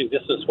races too,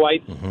 this is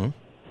white,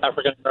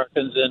 African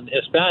Americans and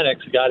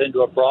Hispanics, got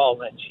into a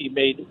brawl, and she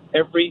made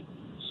every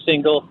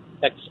single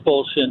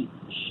expulsion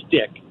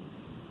stick.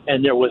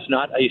 And there was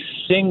not a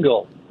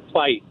single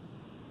fight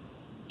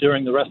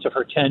during the rest of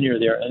her tenure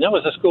there. And that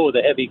was a school with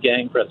a heavy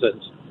gang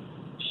presence.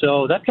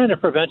 So that kind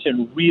of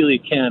prevention really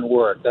can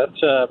work.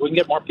 That's we can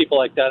get more people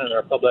like that in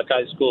our public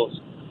high schools.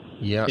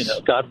 Yes.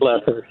 God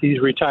bless her.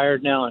 She's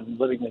retired now and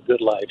living a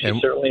good life. She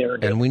certainly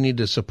earned it. And we need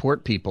to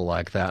support people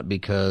like that,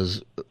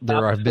 because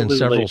there have been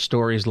several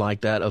stories like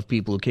that of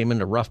people who came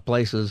into rough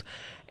places,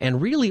 and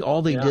really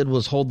all they did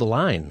was hold the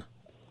line,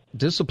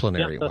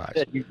 disciplinary-wise.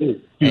 That's it. You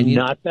do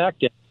not back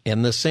down.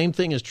 And the same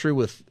thing is true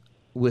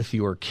with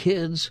your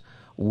kids,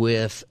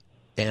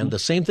 and the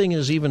same thing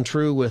is even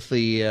true with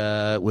the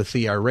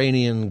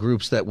Iranian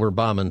groups that were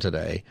bombing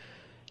today.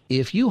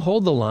 If you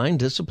hold the line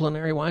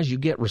disciplinary-wise, you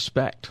get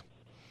respect.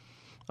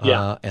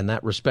 And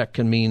that respect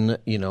can mean,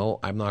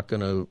 I'm not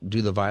going to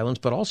do the violence,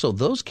 but also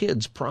those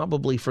kids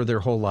probably for their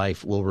whole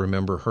life will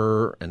remember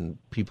her and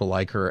people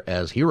like her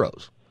as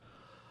heroes.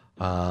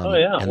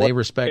 And they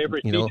respect,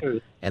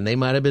 and they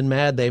might have been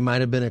mad, they might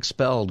have been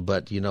expelled,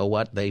 but you know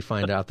what? They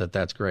find out that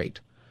that's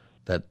great,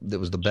 that it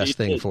was the best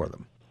thing for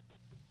them.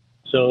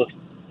 So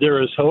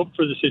there is hope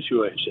for the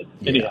situation.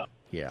 Anyhow.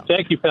 Yeah.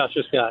 Thank you,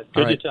 Pastor Scott.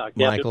 Good to talk.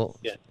 Michael.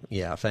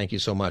 Yeah, thank you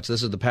so much.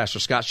 This is the Pastor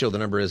Scott Show. The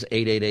number is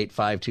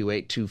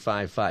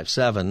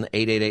 888-528-2557,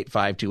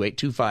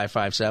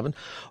 888-528-2557.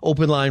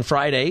 Open line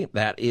Friday.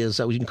 That is,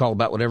 you can call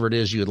about whatever it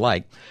is you'd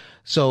like.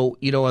 So,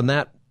 in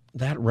that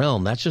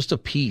realm, that's just a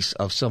piece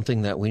of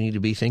something that we need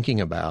to be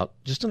thinking about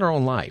just in our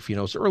own life.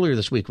 So earlier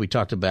this week we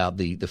talked about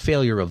the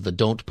failure of the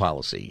don't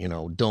policy.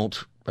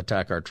 Don't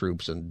attack our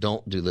troops and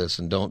don't do this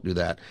and don't do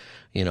that.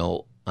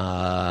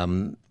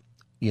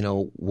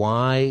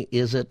 Why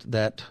is it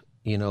that,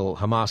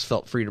 Hamas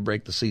felt free to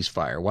break the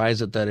ceasefire? Why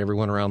is it that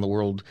everyone around the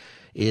world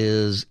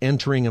is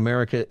entering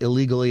America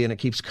illegally and it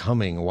keeps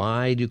coming?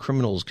 Why do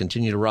criminals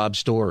continue to rob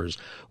stores?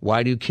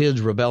 Why do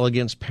kids rebel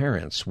against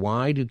parents?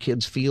 Why do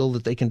kids feel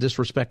that they can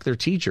disrespect their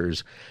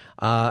teachers?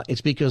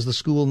 It's because the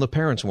school and the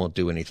parents won't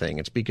do anything.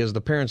 It's because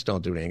the parents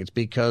don't do anything. It's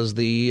because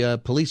the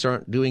police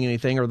aren't doing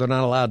anything, or they're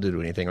not allowed to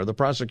do anything, or the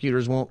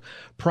prosecutors won't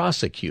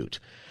prosecute.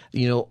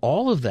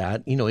 All of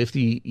that, if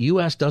the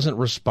U.S. doesn't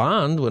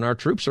respond when our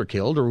troops are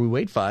killed, or we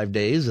wait 5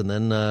 days and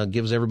then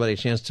gives everybody a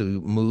chance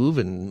to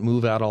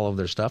move out all of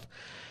their stuff,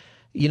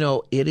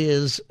 it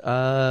is,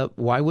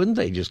 why wouldn't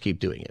they just keep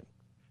doing it?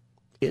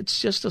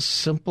 It's just a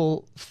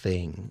simple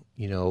thing.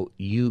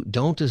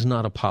 Don't is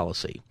not a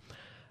policy.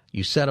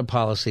 You set a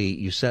policy,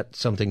 you set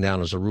something down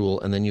as a rule,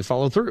 and then you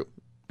follow through.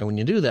 And when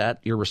you do that,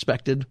 you're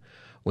respected.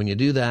 When you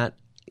do that,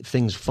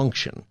 things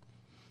function.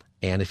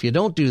 And if you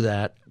don't do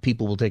that,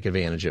 people will take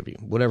advantage of you,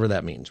 whatever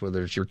that means,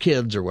 whether it's your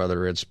kids or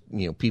whether it's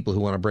people who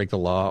want to break the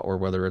law or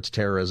whether it's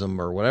terrorism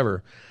or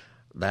whatever.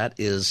 That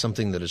is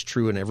something that is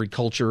true in every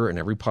culture and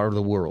every part of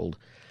the world.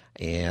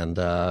 And,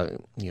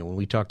 when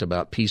we talked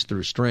about peace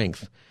through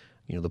strength,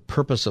 the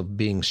purpose of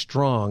being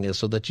strong is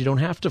so that you don't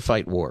have to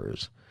fight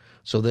wars,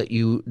 so that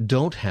you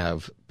don't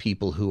have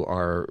people who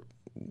are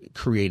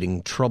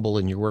creating trouble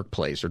in your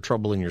workplace or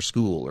trouble in your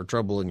school or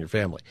trouble in your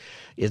family.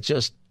 It's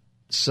just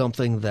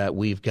something that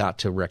we've got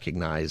to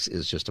recognize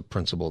is just a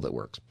principle that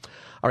works.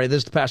 All right, this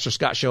is the Pastor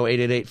Scott Show,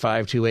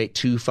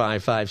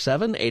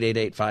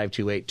 888-528-2557,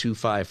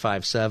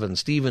 888-528-2557.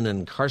 Stephen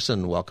and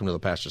Carson, welcome to the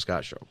Pastor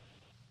Scott Show.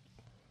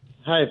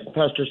 Hi,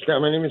 Pastor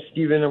Scott. My name is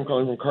Stephen. I'm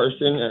calling from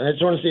Carson. And I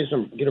just want to say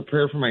get a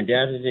prayer for my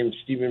dad. His name is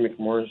Stephen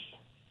McMorris.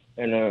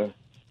 And,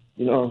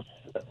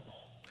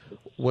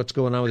 what's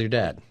going on with your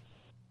dad?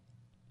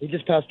 He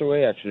just passed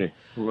away, actually,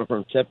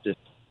 from sepsis.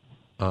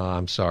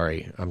 I'm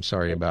sorry. I'm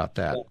sorry about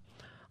that.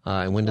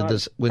 And when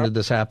did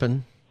this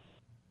happen?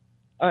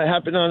 It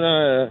happened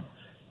on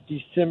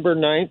December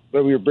 9th,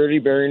 but we were barely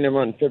burying him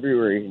on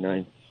February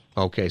 9th.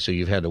 Okay, so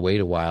you've had to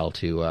wait a while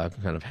to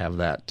kind of have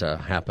that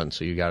happen.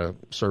 So you got a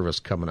service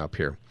coming up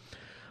here.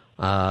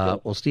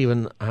 Well,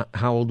 Stephen,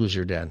 how old was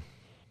your dad?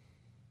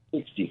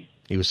 60.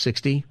 He was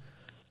 60?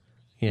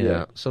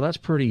 Yeah, so that's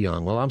pretty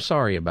young. Well, I'm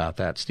sorry about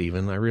that,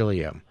 Stephen. I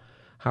really am.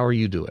 How are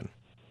you doing?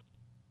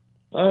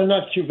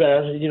 Not too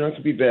bad. It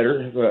could be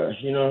better, but,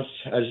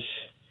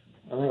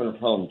 I'm having a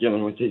problem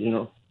dealing with it,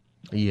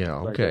 Yeah,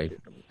 okay.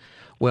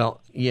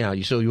 Well, yeah,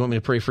 so you want me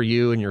to pray for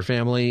you and your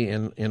family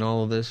in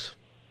all of this?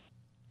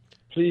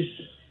 Please,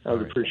 I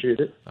would appreciate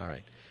it. All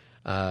right.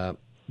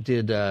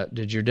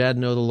 Did your dad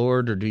know the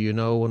Lord, or do you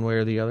know one way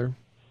or the other?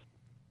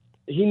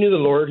 He knew the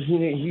Lord.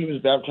 He was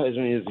baptized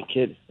when he was a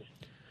kid.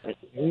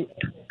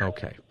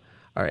 Okay.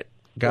 All right.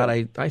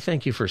 God, I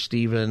thank you for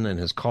Stephen and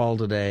his call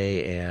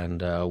today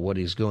and what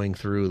he's going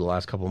through the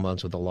last couple of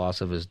months with the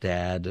loss of his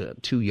dad.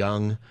 Too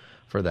young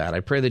for that.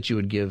 I pray that you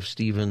would give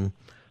Stephen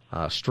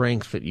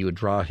strength, that you would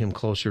draw him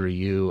closer to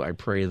you. I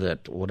pray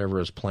that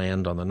whatever is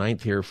planned on the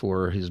 9th here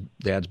for his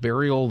dad's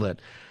burial,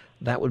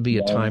 that would be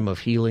a time of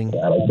healing,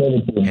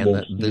 and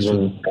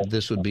that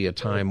this would be a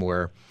time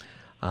where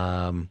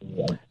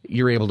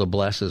you're able to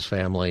bless his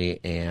family.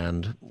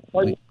 And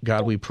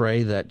God, we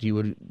pray that you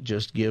would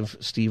just give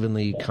Stephen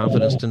the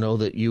confidence to know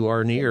that you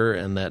are near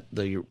and that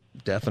the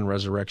death and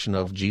resurrection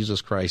of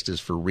Jesus Christ is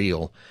for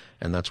real,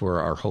 and that's where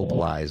our hope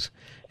lies.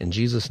 In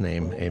Jesus'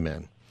 name,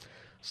 amen.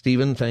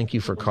 Stephen, thank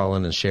you for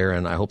calling and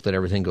sharing. I hope that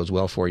everything goes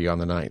well for you on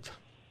the 9th.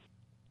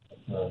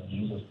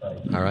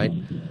 All right.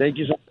 Thank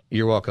you so much.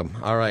 You're welcome.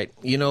 All right.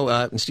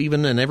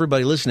 Stephen and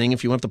everybody listening,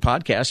 if you want the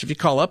podcast, if you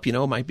call up,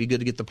 it might be good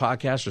to get the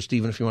podcast. Or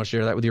Stephen, if you want to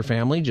share that with your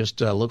family,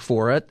 just look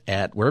for it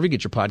at wherever you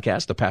get your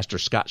podcast, The Pastor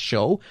Scott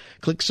Show.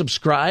 Click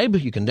subscribe.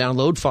 You can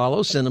download,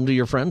 follow, send them to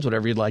your friends,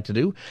 whatever you'd like to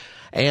do.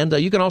 And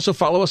you can also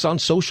follow us on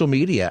social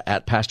media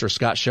at Pastor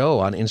Scott Show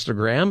on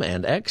Instagram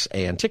and X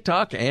and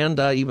TikTok,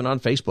 and even on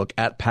Facebook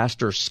at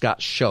Pastor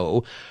Scott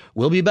Show.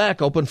 We'll be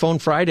back. Open phone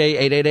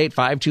Friday,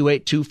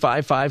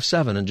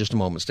 888-528-2557. In just a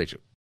moment. Stay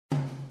tuned.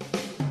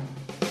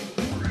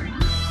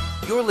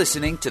 You're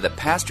listening to the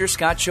Pastor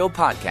Scott Show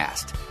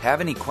podcast. Have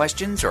any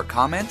questions or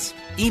comments?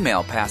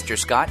 Email Pastor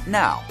Scott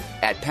now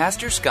at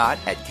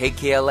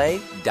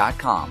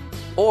pastorscott@kkla.com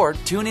or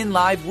tune in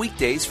live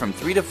weekdays from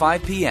 3 to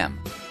 5 p.m.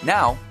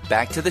 Now,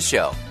 back to the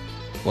show.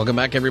 Welcome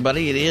back,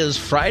 everybody. It is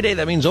Friday.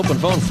 That means Open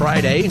Phone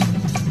Friday.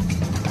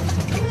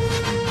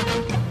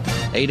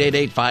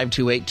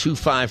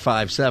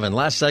 888-528-2557.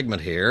 Last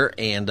segment here,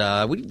 and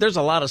there's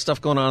a lot of stuff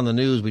going on in the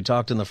news. We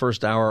talked in the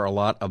first hour a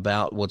lot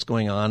about what's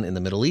going on in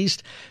the Middle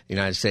East. The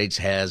United States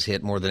has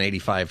hit more than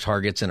 85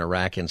 targets in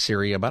Iraq and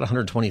Syria, about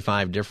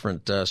 125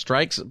 different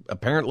strikes.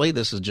 Apparently,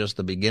 this is just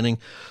the beginning.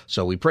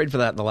 So we prayed for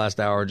that in the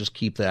last hour. Just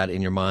keep that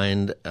in your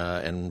mind,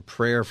 and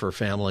prayer for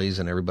families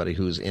and everybody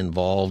who's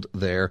involved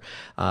there.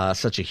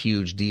 Such a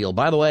huge deal.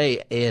 By the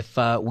way,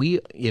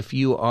 if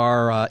you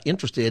are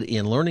interested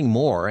in learning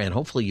more, and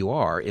hopefully you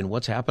are, in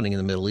what's happening in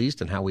the Middle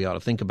East and how we ought to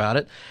think about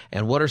it,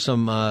 and what are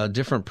some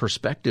different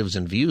perspectives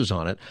and views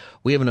on it,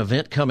 we have an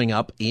event coming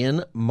up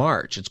in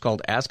March. It's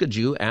called Ask a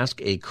Jew,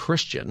 Ask a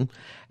Christian,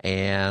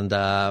 And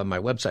my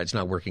website's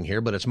not working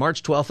here, but it's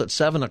March 12th at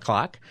 7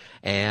 o'clock.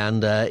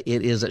 And it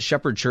is at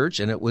Shepherd Church,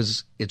 and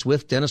it's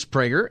with Dennis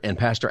Prager and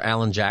Pastor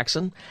Alan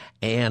Jackson.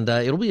 And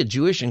it'll be a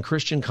Jewish and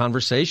Christian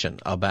conversation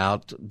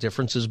about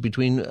differences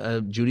between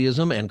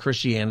Judaism and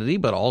Christianity,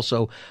 but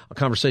also a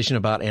conversation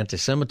about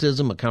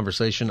anti-Semitism, a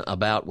conversation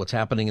about what's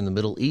happening in the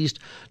Middle East,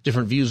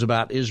 different views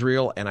about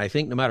Israel. And I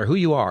think no matter who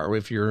you are, or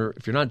if you're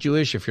not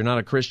Jewish, if you're not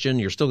a Christian,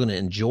 you're still going to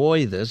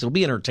enjoy this. It'll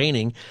be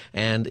entertaining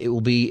and it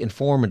will be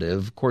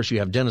informative. Of course, you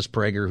have Dennis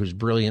Prager, who's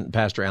brilliant,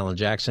 Pastor Alan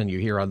Jackson. You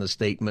hear on the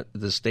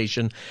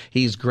station.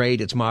 He's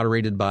great. It's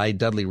moderated by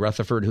Dudley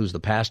Rutherford, who's the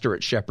pastor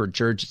at Shepherd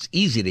Church. It's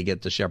easy to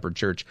get to Shepherd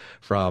Church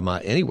from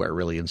anywhere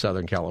really in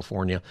Southern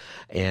California,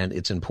 and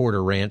it's in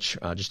Porter Ranch,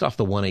 just off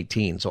the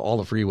 118. So all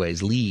the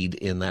freeways lead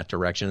in that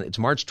direction. It's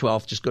March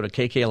 12th. Just go to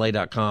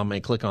kkla.com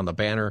and click on the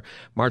banner.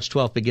 March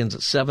 12th begins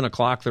at 7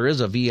 o'clock. There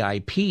is a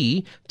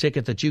VIP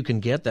ticket that you can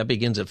get. That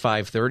begins at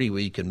 5:30, where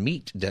you can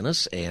meet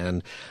Dennis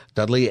and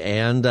Dudley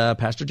and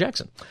Pastor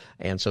Jackson.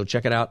 And so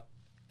check it out.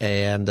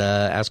 And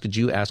Ask a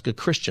Jew, Ask a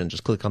Christian.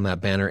 Just click on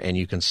that banner and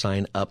you can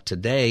sign up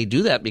today.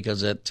 Do that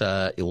because it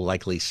will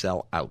likely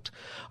sell out.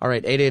 All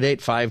right,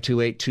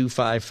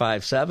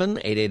 888-528-2557,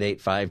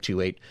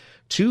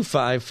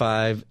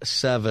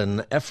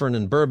 888-528-2557. Efren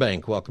in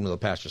Burbank, welcome to the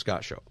Pastor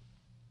Scott Show.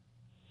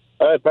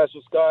 All right, Pastor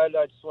Scott,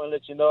 I just want to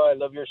let you know I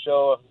love your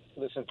show.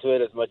 Listen to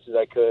it as much as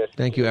I could.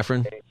 Thank you,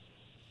 Efren.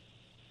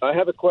 I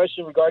have a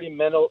question regarding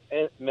mental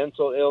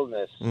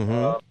illness.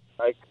 Mm-hmm.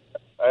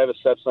 I have a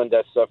stepson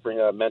that's suffering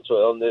a mental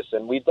illness,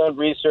 and we've done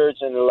research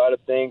and a lot of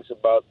things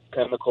about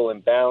chemical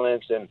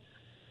imbalance and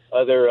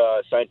other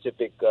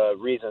scientific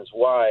reasons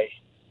why.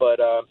 But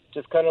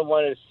just kind of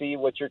wanted to see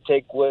what your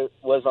take was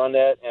on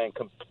that, and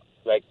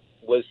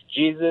was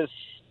Jesus,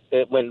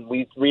 when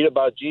we read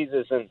about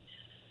Jesus and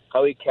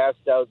how he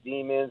cast out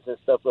demons and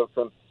stuff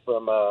from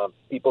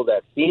people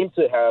that seem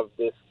to have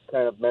this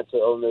kind of mental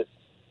illness,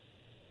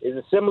 is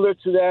it similar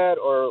to that,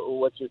 or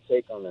what's your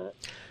take on that?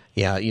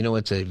 Yeah,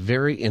 it's a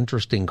very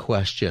interesting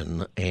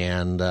question,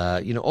 and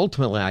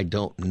ultimately I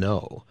don't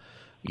know.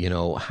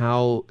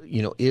 How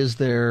is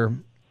there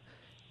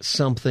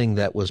something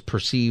that was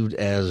perceived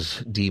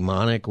as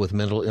demonic with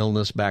mental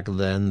illness back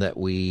then that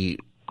we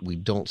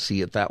don't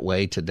see it that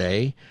way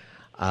today?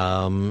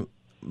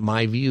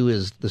 My view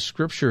is the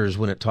scriptures,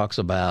 when it talks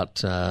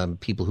about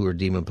people who are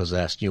demon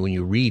possessed, when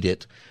you read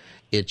it,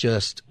 it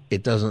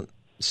doesn't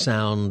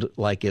sound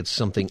like it's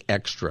something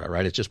extra,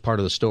 right? It's just part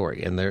of the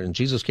story. And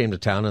Jesus came to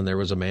town, and there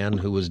was a man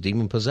who was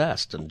demon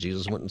possessed, and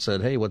Jesus went and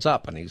said, "Hey, what's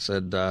up?" And he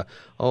said,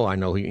 "Oh, I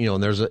know."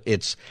 And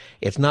it's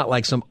not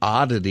like some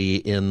oddity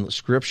in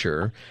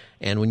Scripture.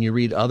 And when you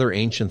read other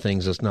ancient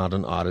things, it's not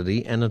an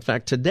oddity. And in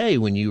fact, today,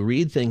 when you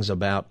read things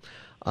about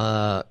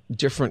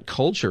different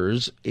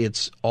cultures,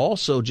 it's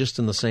also just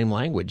in the same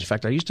language. In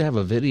fact, I used to have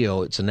a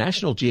video. It's a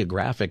National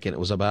Geographic, and it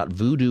was about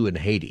voodoo in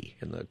Haiti,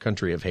 in the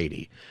country of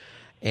Haiti.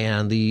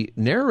 And the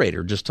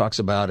narrator just talks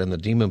about, and the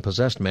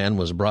demon-possessed man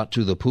was brought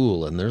to the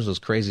pool, and there's this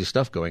crazy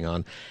stuff going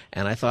on.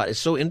 And I thought it's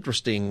so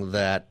interesting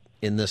that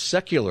in this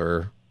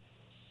secular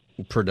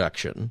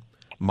production,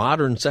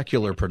 modern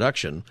secular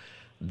production,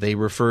 they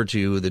refer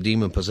to the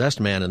demon-possessed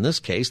man in this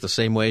case the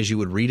same way as you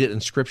would read it in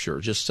Scripture,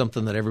 just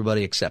something that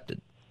everybody accepted.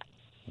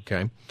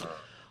 Okay?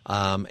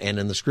 And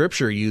in the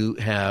Scripture, you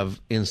have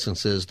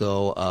instances,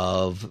 though,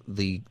 of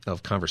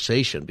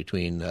conversation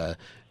between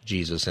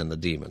Jesus and the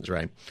demons,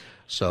 right?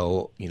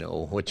 So,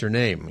 what's your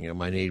name?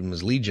 My name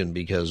is Legion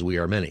because we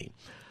are many.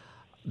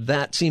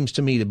 That seems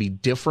to me to be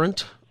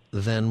different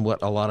than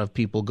what a lot of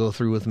people go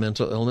through with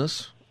mental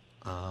illness.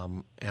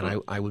 And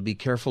I would be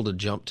careful to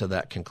jump to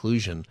that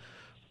conclusion.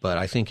 But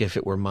I think if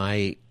it were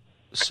my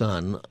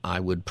son, I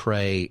would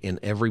pray in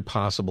every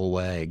possible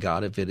way.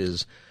 God, if it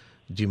is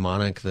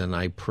demonic, then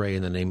I pray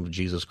in the name of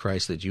Jesus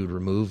Christ that you would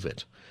remove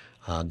it.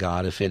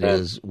 God, if it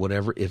is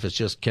whatever, if it's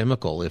just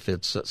chemical, if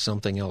it's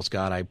something else,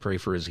 God, I pray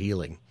for his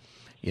healing.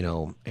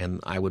 And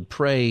I would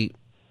pray,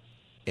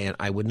 and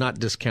I would not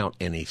discount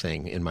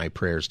anything in my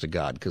prayers to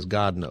God, because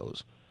God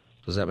knows.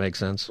 Does that make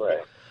sense? Right.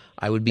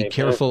 I would be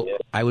careful. Yeah.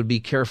 I would be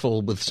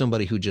careful with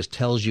somebody who just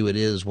tells you it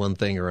is one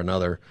thing or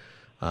another.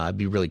 I'd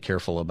be really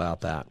careful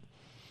about that,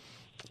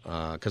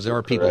 because there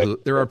are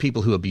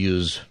people who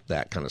abuse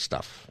that kind of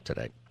stuff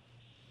today.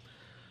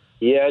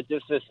 Yeah,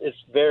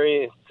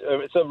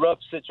 it's a rough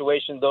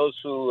situation. Those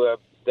who have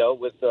dealt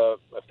with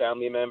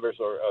family members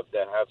or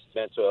that have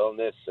mental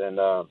illness, and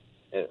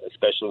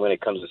especially when it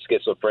comes to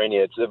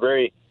schizophrenia, it's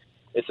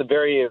a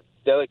very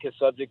delicate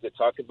subject to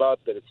talk about,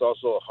 but it's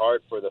also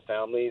hard for the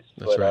families.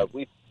 That's right.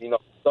 We've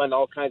done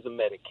all kinds of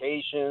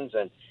medications,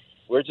 and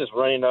we're just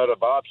running out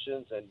of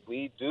options. And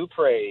we do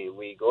pray.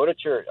 We go to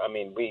church. I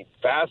mean, we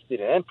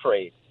fasted and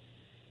prayed.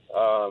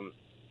 So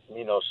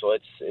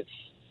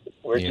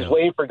we're just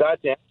waiting for God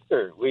to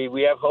answer.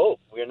 We have hope.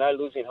 We're not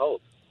losing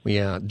hope.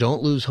 Yeah,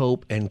 don't lose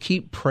hope and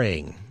keep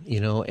praying.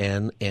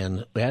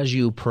 And as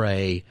you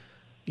pray,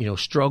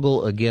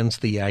 struggle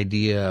against the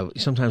idea of,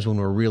 sometimes when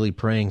we're really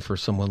praying for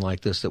someone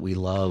like this that we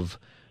love,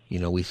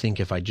 We think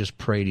if I just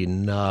prayed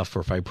enough, or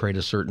if I prayed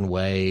a certain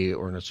way,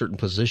 or in a certain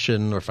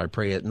position, or if I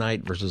pray at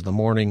night versus the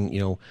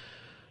morning,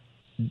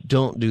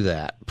 don't do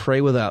that.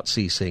 Pray without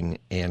ceasing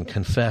and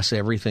confess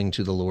everything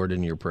to the Lord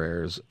in your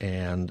prayers,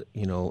 and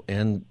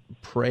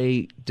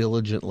pray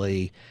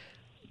diligently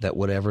that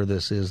whatever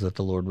this is, that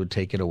the Lord would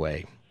take it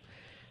away.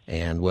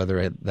 And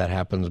whether that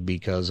happens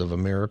because of a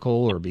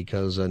miracle or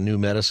because a new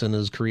medicine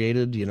is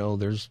created,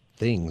 there's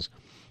things.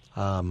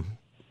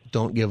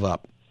 Don't give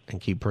up and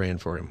keep praying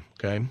for him,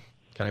 okay?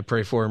 Can I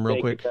pray for him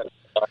real quick?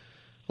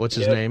 What's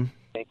his name?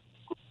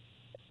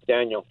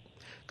 Daniel.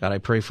 God, I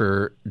pray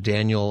for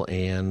Daniel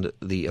and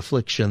the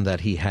affliction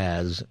that he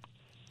has.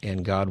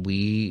 And God,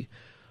 we,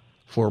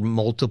 for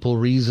multiple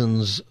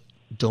reasons,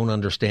 don't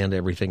understand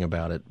everything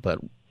about it. But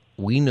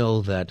we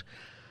know that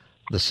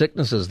the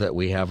sicknesses that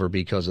we have are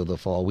because of the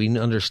fall. We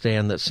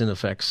understand that sin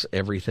affects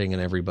everything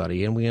and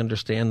everybody. And we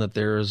understand that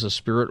there is a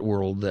spirit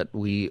world that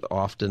we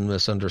often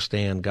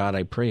misunderstand. God,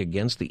 I pray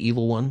against the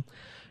evil one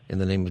in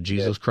the name of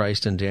Jesus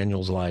Christ in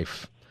Daniel's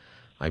life.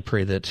 I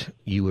pray that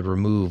you would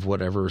remove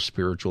whatever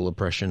spiritual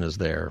oppression is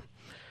there.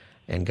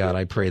 And God,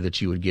 I pray that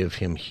you would give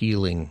him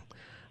healing.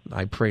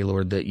 I pray,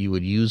 Lord, that you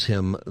would use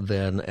him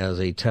then as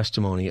a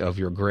testimony of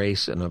your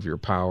grace and of your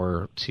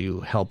power to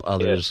help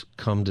others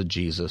come to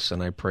Jesus.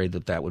 And I pray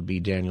that that would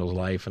be Daniel's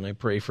life. And I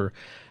pray for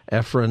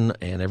Ephraim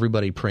and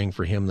everybody praying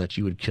for him, that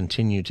you would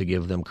continue to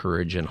give them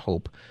courage and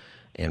hope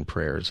and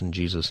prayers. In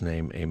Jesus'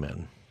 name, amen.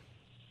 In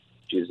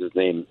Jesus'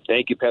 name.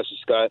 Thank you, Pastor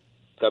Scott.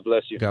 God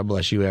bless you. God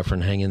bless you,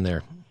 Ephraim. Hang in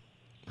there.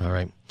 All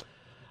right.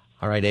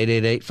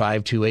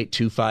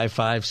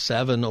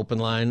 888-528-2557, open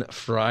line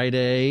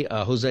Friday.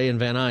 Jose and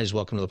Van Nuys,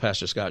 welcome to the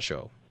Pastor Scott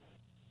Show.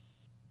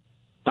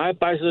 Hi,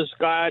 Pastor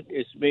Scott.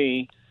 It's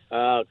me,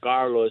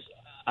 Carlos.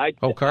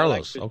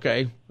 Carlos.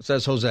 Okay. It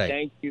says Jose.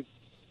 Thank you.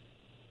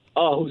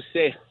 Oh,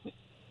 Jose.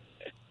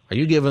 Are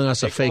you giving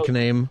us a fake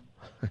name,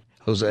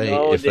 Jose,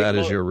 no, if that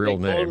is your real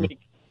name?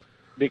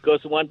 Because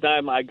one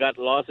time I got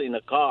lost in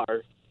a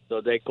car,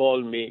 so they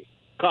called me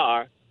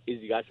Car.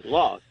 He got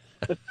lost.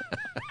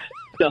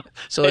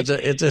 So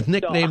it's a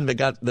nickname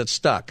that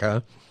stuck,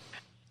 huh?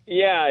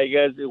 Yeah, I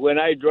guess when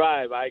I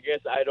drive, I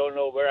guess I don't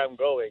know where I'm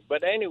going.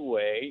 But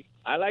anyway,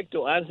 I like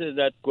to answer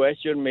that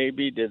question.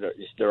 Maybe it's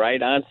the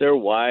right answer.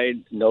 Why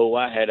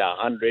Noah had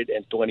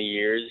 120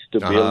 years to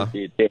build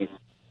the thing?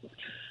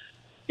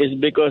 It's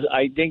because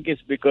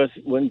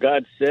when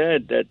God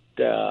said that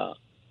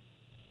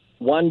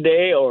one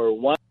day or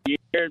 1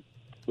 year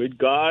with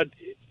God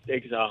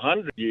takes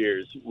 100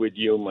 years with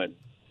human.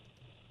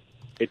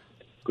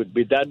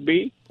 Could that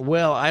be?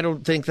 Well, I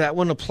don't think that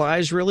one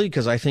applies really,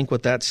 because I think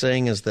what that's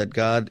saying is that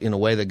God, in a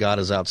way, that God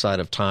is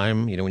outside of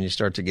time. When you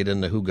start to get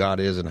into who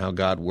God is and how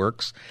God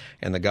works,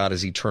 and that God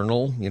is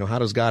eternal, how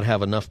does God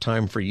have enough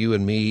time for you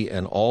and me,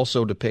 and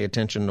also to pay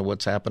attention to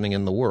what's happening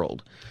in the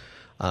world?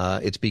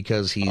 It's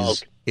because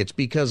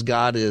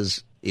God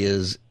is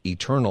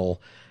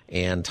eternal,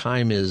 and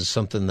time is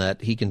something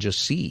that he can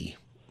just see.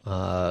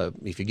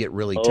 If you get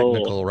really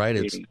technical, right,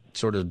 it's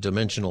sort of a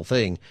dimensional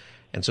thing.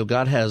 And so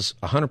God has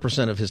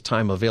 100% of his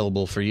time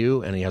available for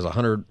you, and he has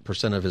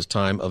 100% of his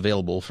time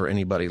available for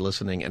anybody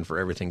listening and for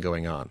everything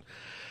going on.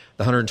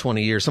 The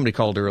 120 years, somebody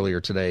called earlier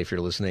today, if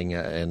you're listening,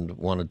 and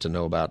wanted to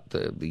know about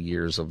the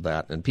years of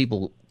that. And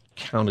people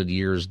counted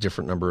years,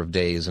 different number of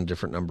days and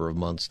different number of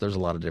months. There's a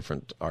lot of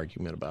different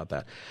argument about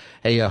that.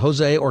 Hey,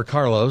 Jose or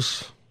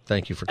Carlos,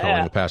 thank you for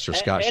calling the Pastor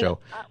Scott Show.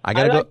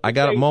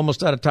 I'm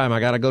almost out of time. I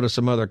got to go to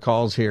some other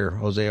calls here.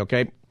 Jose,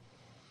 okay?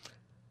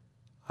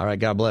 All right,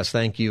 God bless.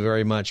 Thank you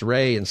very much.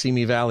 Ray in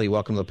Simi Valley,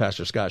 welcome to the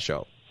Pastor Scott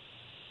Show.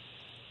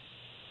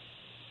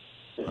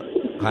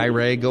 Hi,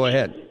 Ray. Go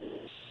ahead.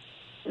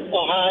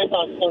 Oh, hi,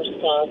 Pastor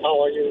Scott.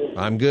 How are you?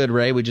 I'm good,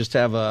 Ray. We just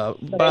have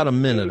about a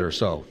minute or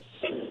so.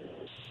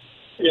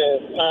 Yes,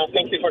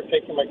 thank you for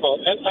taking my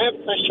call. And I have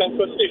a question.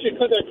 If you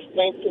could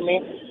explain to me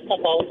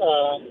about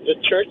the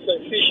church,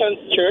 the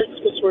Ephesians church,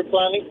 because we're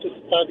planning to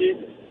study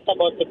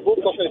about the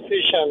book of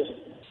Ephesians.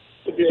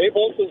 To be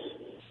able to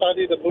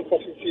study the book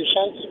of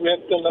Ephesians, we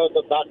have to know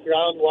the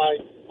background why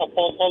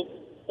Apostle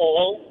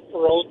Paul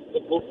wrote the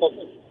book of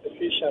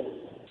Ephesians.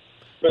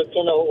 But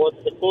to know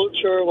what's the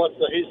culture, what's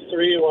the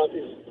history, what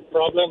is the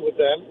problem with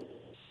them.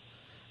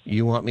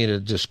 You want me to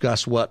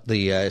discuss what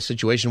the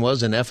situation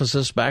was in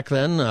Ephesus back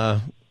then?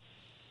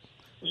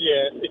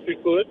 Yes, if you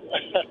could.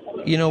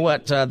 You know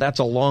what? That's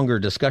a longer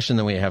discussion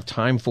than we have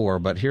time for,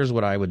 but here's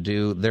what I would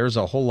do. There's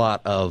a whole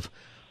lot of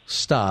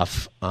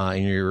stuff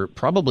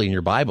probably in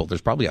your Bible.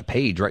 There's probably a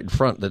page right in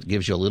front that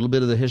gives you a little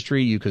bit of the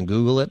history. You can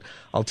Google it.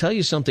 I'll tell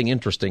you something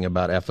interesting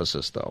about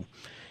Ephesus, though.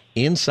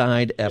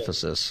 Inside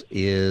Ephesus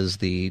is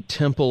the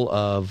Temple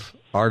of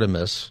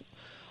Artemis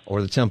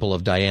or the Temple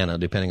of Diana,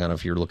 depending on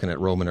if you're looking at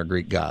Roman or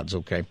Greek gods,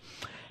 okay?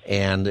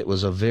 And it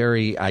was a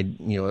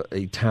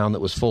town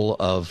that was full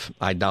of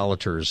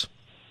idolaters.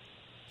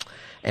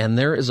 And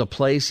there is a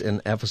place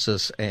in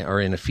Ephesus, or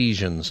in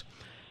Ephesians,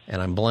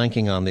 and I'm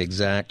blanking on the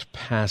exact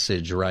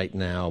passage right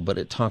now, but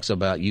it talks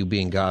about you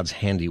being God's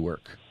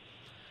handiwork.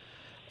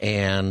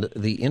 And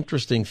the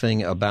interesting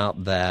thing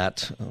about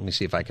that, let me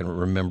see if I can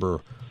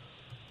remember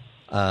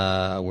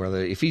where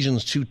the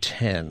Ephesians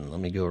 2:10. Let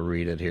me go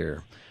read it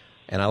here.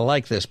 And I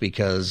like this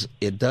because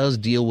it does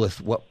deal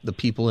with what the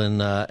people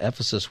in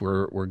Ephesus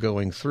were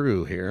going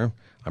through here.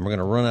 I'm going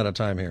to run out of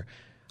time here.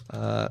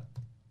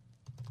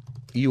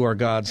 You are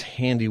God's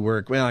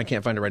handiwork. Well, I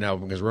can't find it right now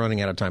because we're running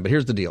out of time. But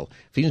here's the deal.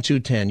 Ephesians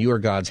 2:10, you are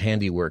God's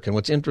handiwork. And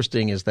what's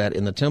interesting is that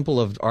in the temple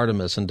of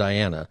Artemis and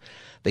Diana,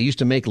 they used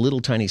to make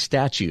little tiny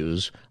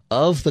statues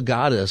of the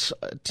goddess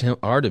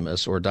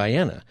Artemis or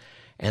Diana.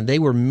 And they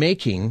were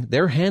making,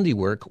 their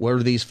handiwork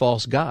were these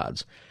false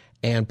gods.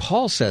 And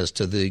Paul says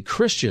to the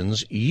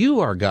Christians, you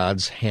are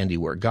God's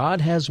handiwork.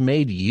 God has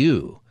made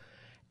you.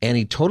 And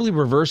he totally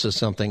reverses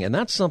something, and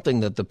that's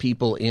something that the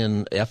people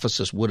in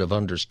Ephesus would have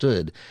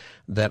understood,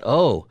 that,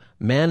 oh,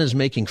 man is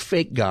making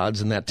fake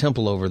gods in that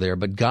temple over there,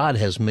 but God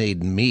has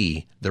made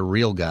me, the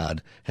real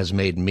God has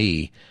made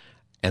me,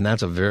 and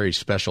that's a very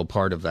special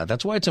part of that.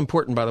 That's why it's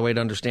important, by the way, to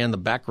understand the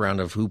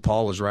background of who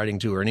Paul was writing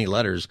to or any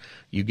letters.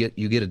 You get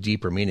a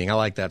deeper meaning. I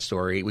like that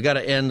story. We got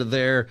to end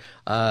there.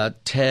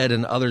 Ted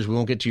and others, we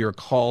won't get to your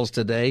calls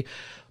today.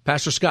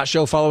 Pastor Scott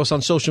Show. Follow us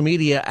on social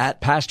media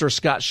at Pastor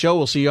Scott Show.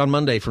 We'll see you on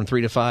Monday from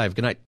 3 to 5.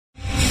 Good night.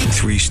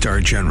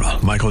 3-star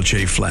General Michael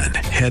J. Flynn,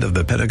 head of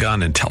the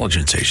Pentagon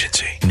Intelligence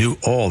Agency, knew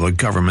all the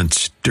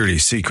government's dirty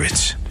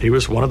secrets. He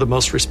was one of the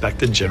most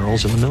respected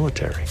generals in the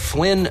military.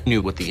 Flynn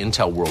knew what the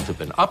intel world had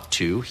been up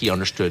to. He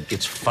understood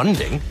its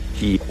funding.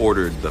 He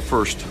ordered the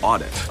first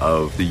audit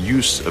of the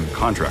use of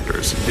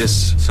contractors.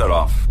 This set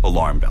off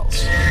alarm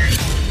bells.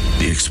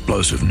 The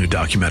explosive new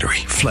documentary,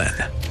 Flynn,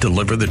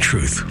 Deliver the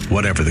Truth,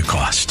 Whatever the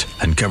Cost,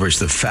 uncovers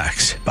the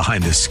facts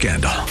behind this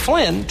scandal.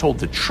 Flynn told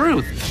the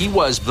truth. He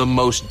was the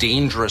most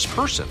dangerous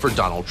person for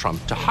Donald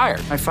Trump to hire.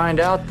 I find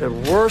out the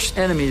worst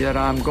enemy that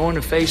I'm going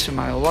to face in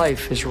my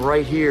life is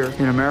right here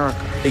in America.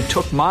 They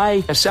took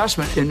my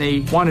assessment and they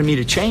wanted me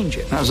to change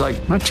it. And I was like,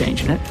 I'm not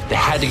changing it. They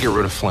had to get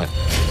rid of Flynn.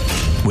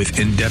 With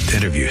in-depth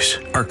interviews,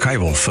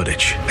 archival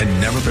footage,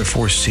 and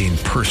never-before-seen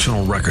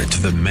personal records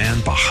of the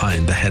man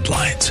behind the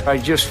headlines. I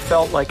just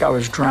felt like I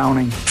was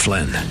drowning.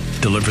 Flynn,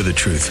 Deliver the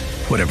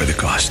Truth, Whatever the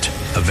Cost.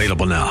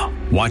 Available now.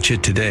 Watch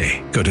it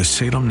today. Go to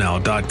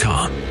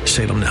salemnow.com.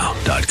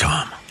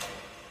 salemnow.com.